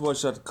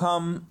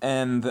blog2watch.com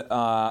and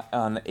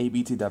on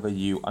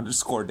abtw_David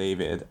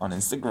on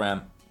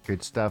Instagram.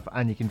 Good stuff.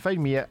 And you can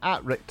find me at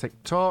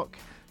RickTikTok.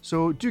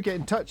 So do get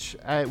in touch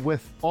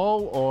with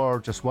all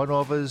or just one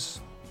of us,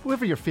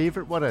 whoever your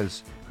favourite one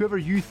is, whoever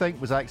you think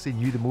was actually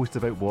knew the most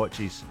about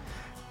watches.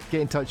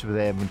 Get in touch with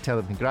them and tell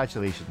them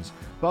congratulations.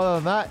 But other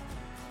than that,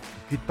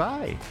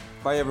 goodbye.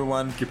 Bye,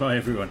 everyone. Goodbye,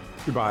 everyone.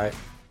 Goodbye.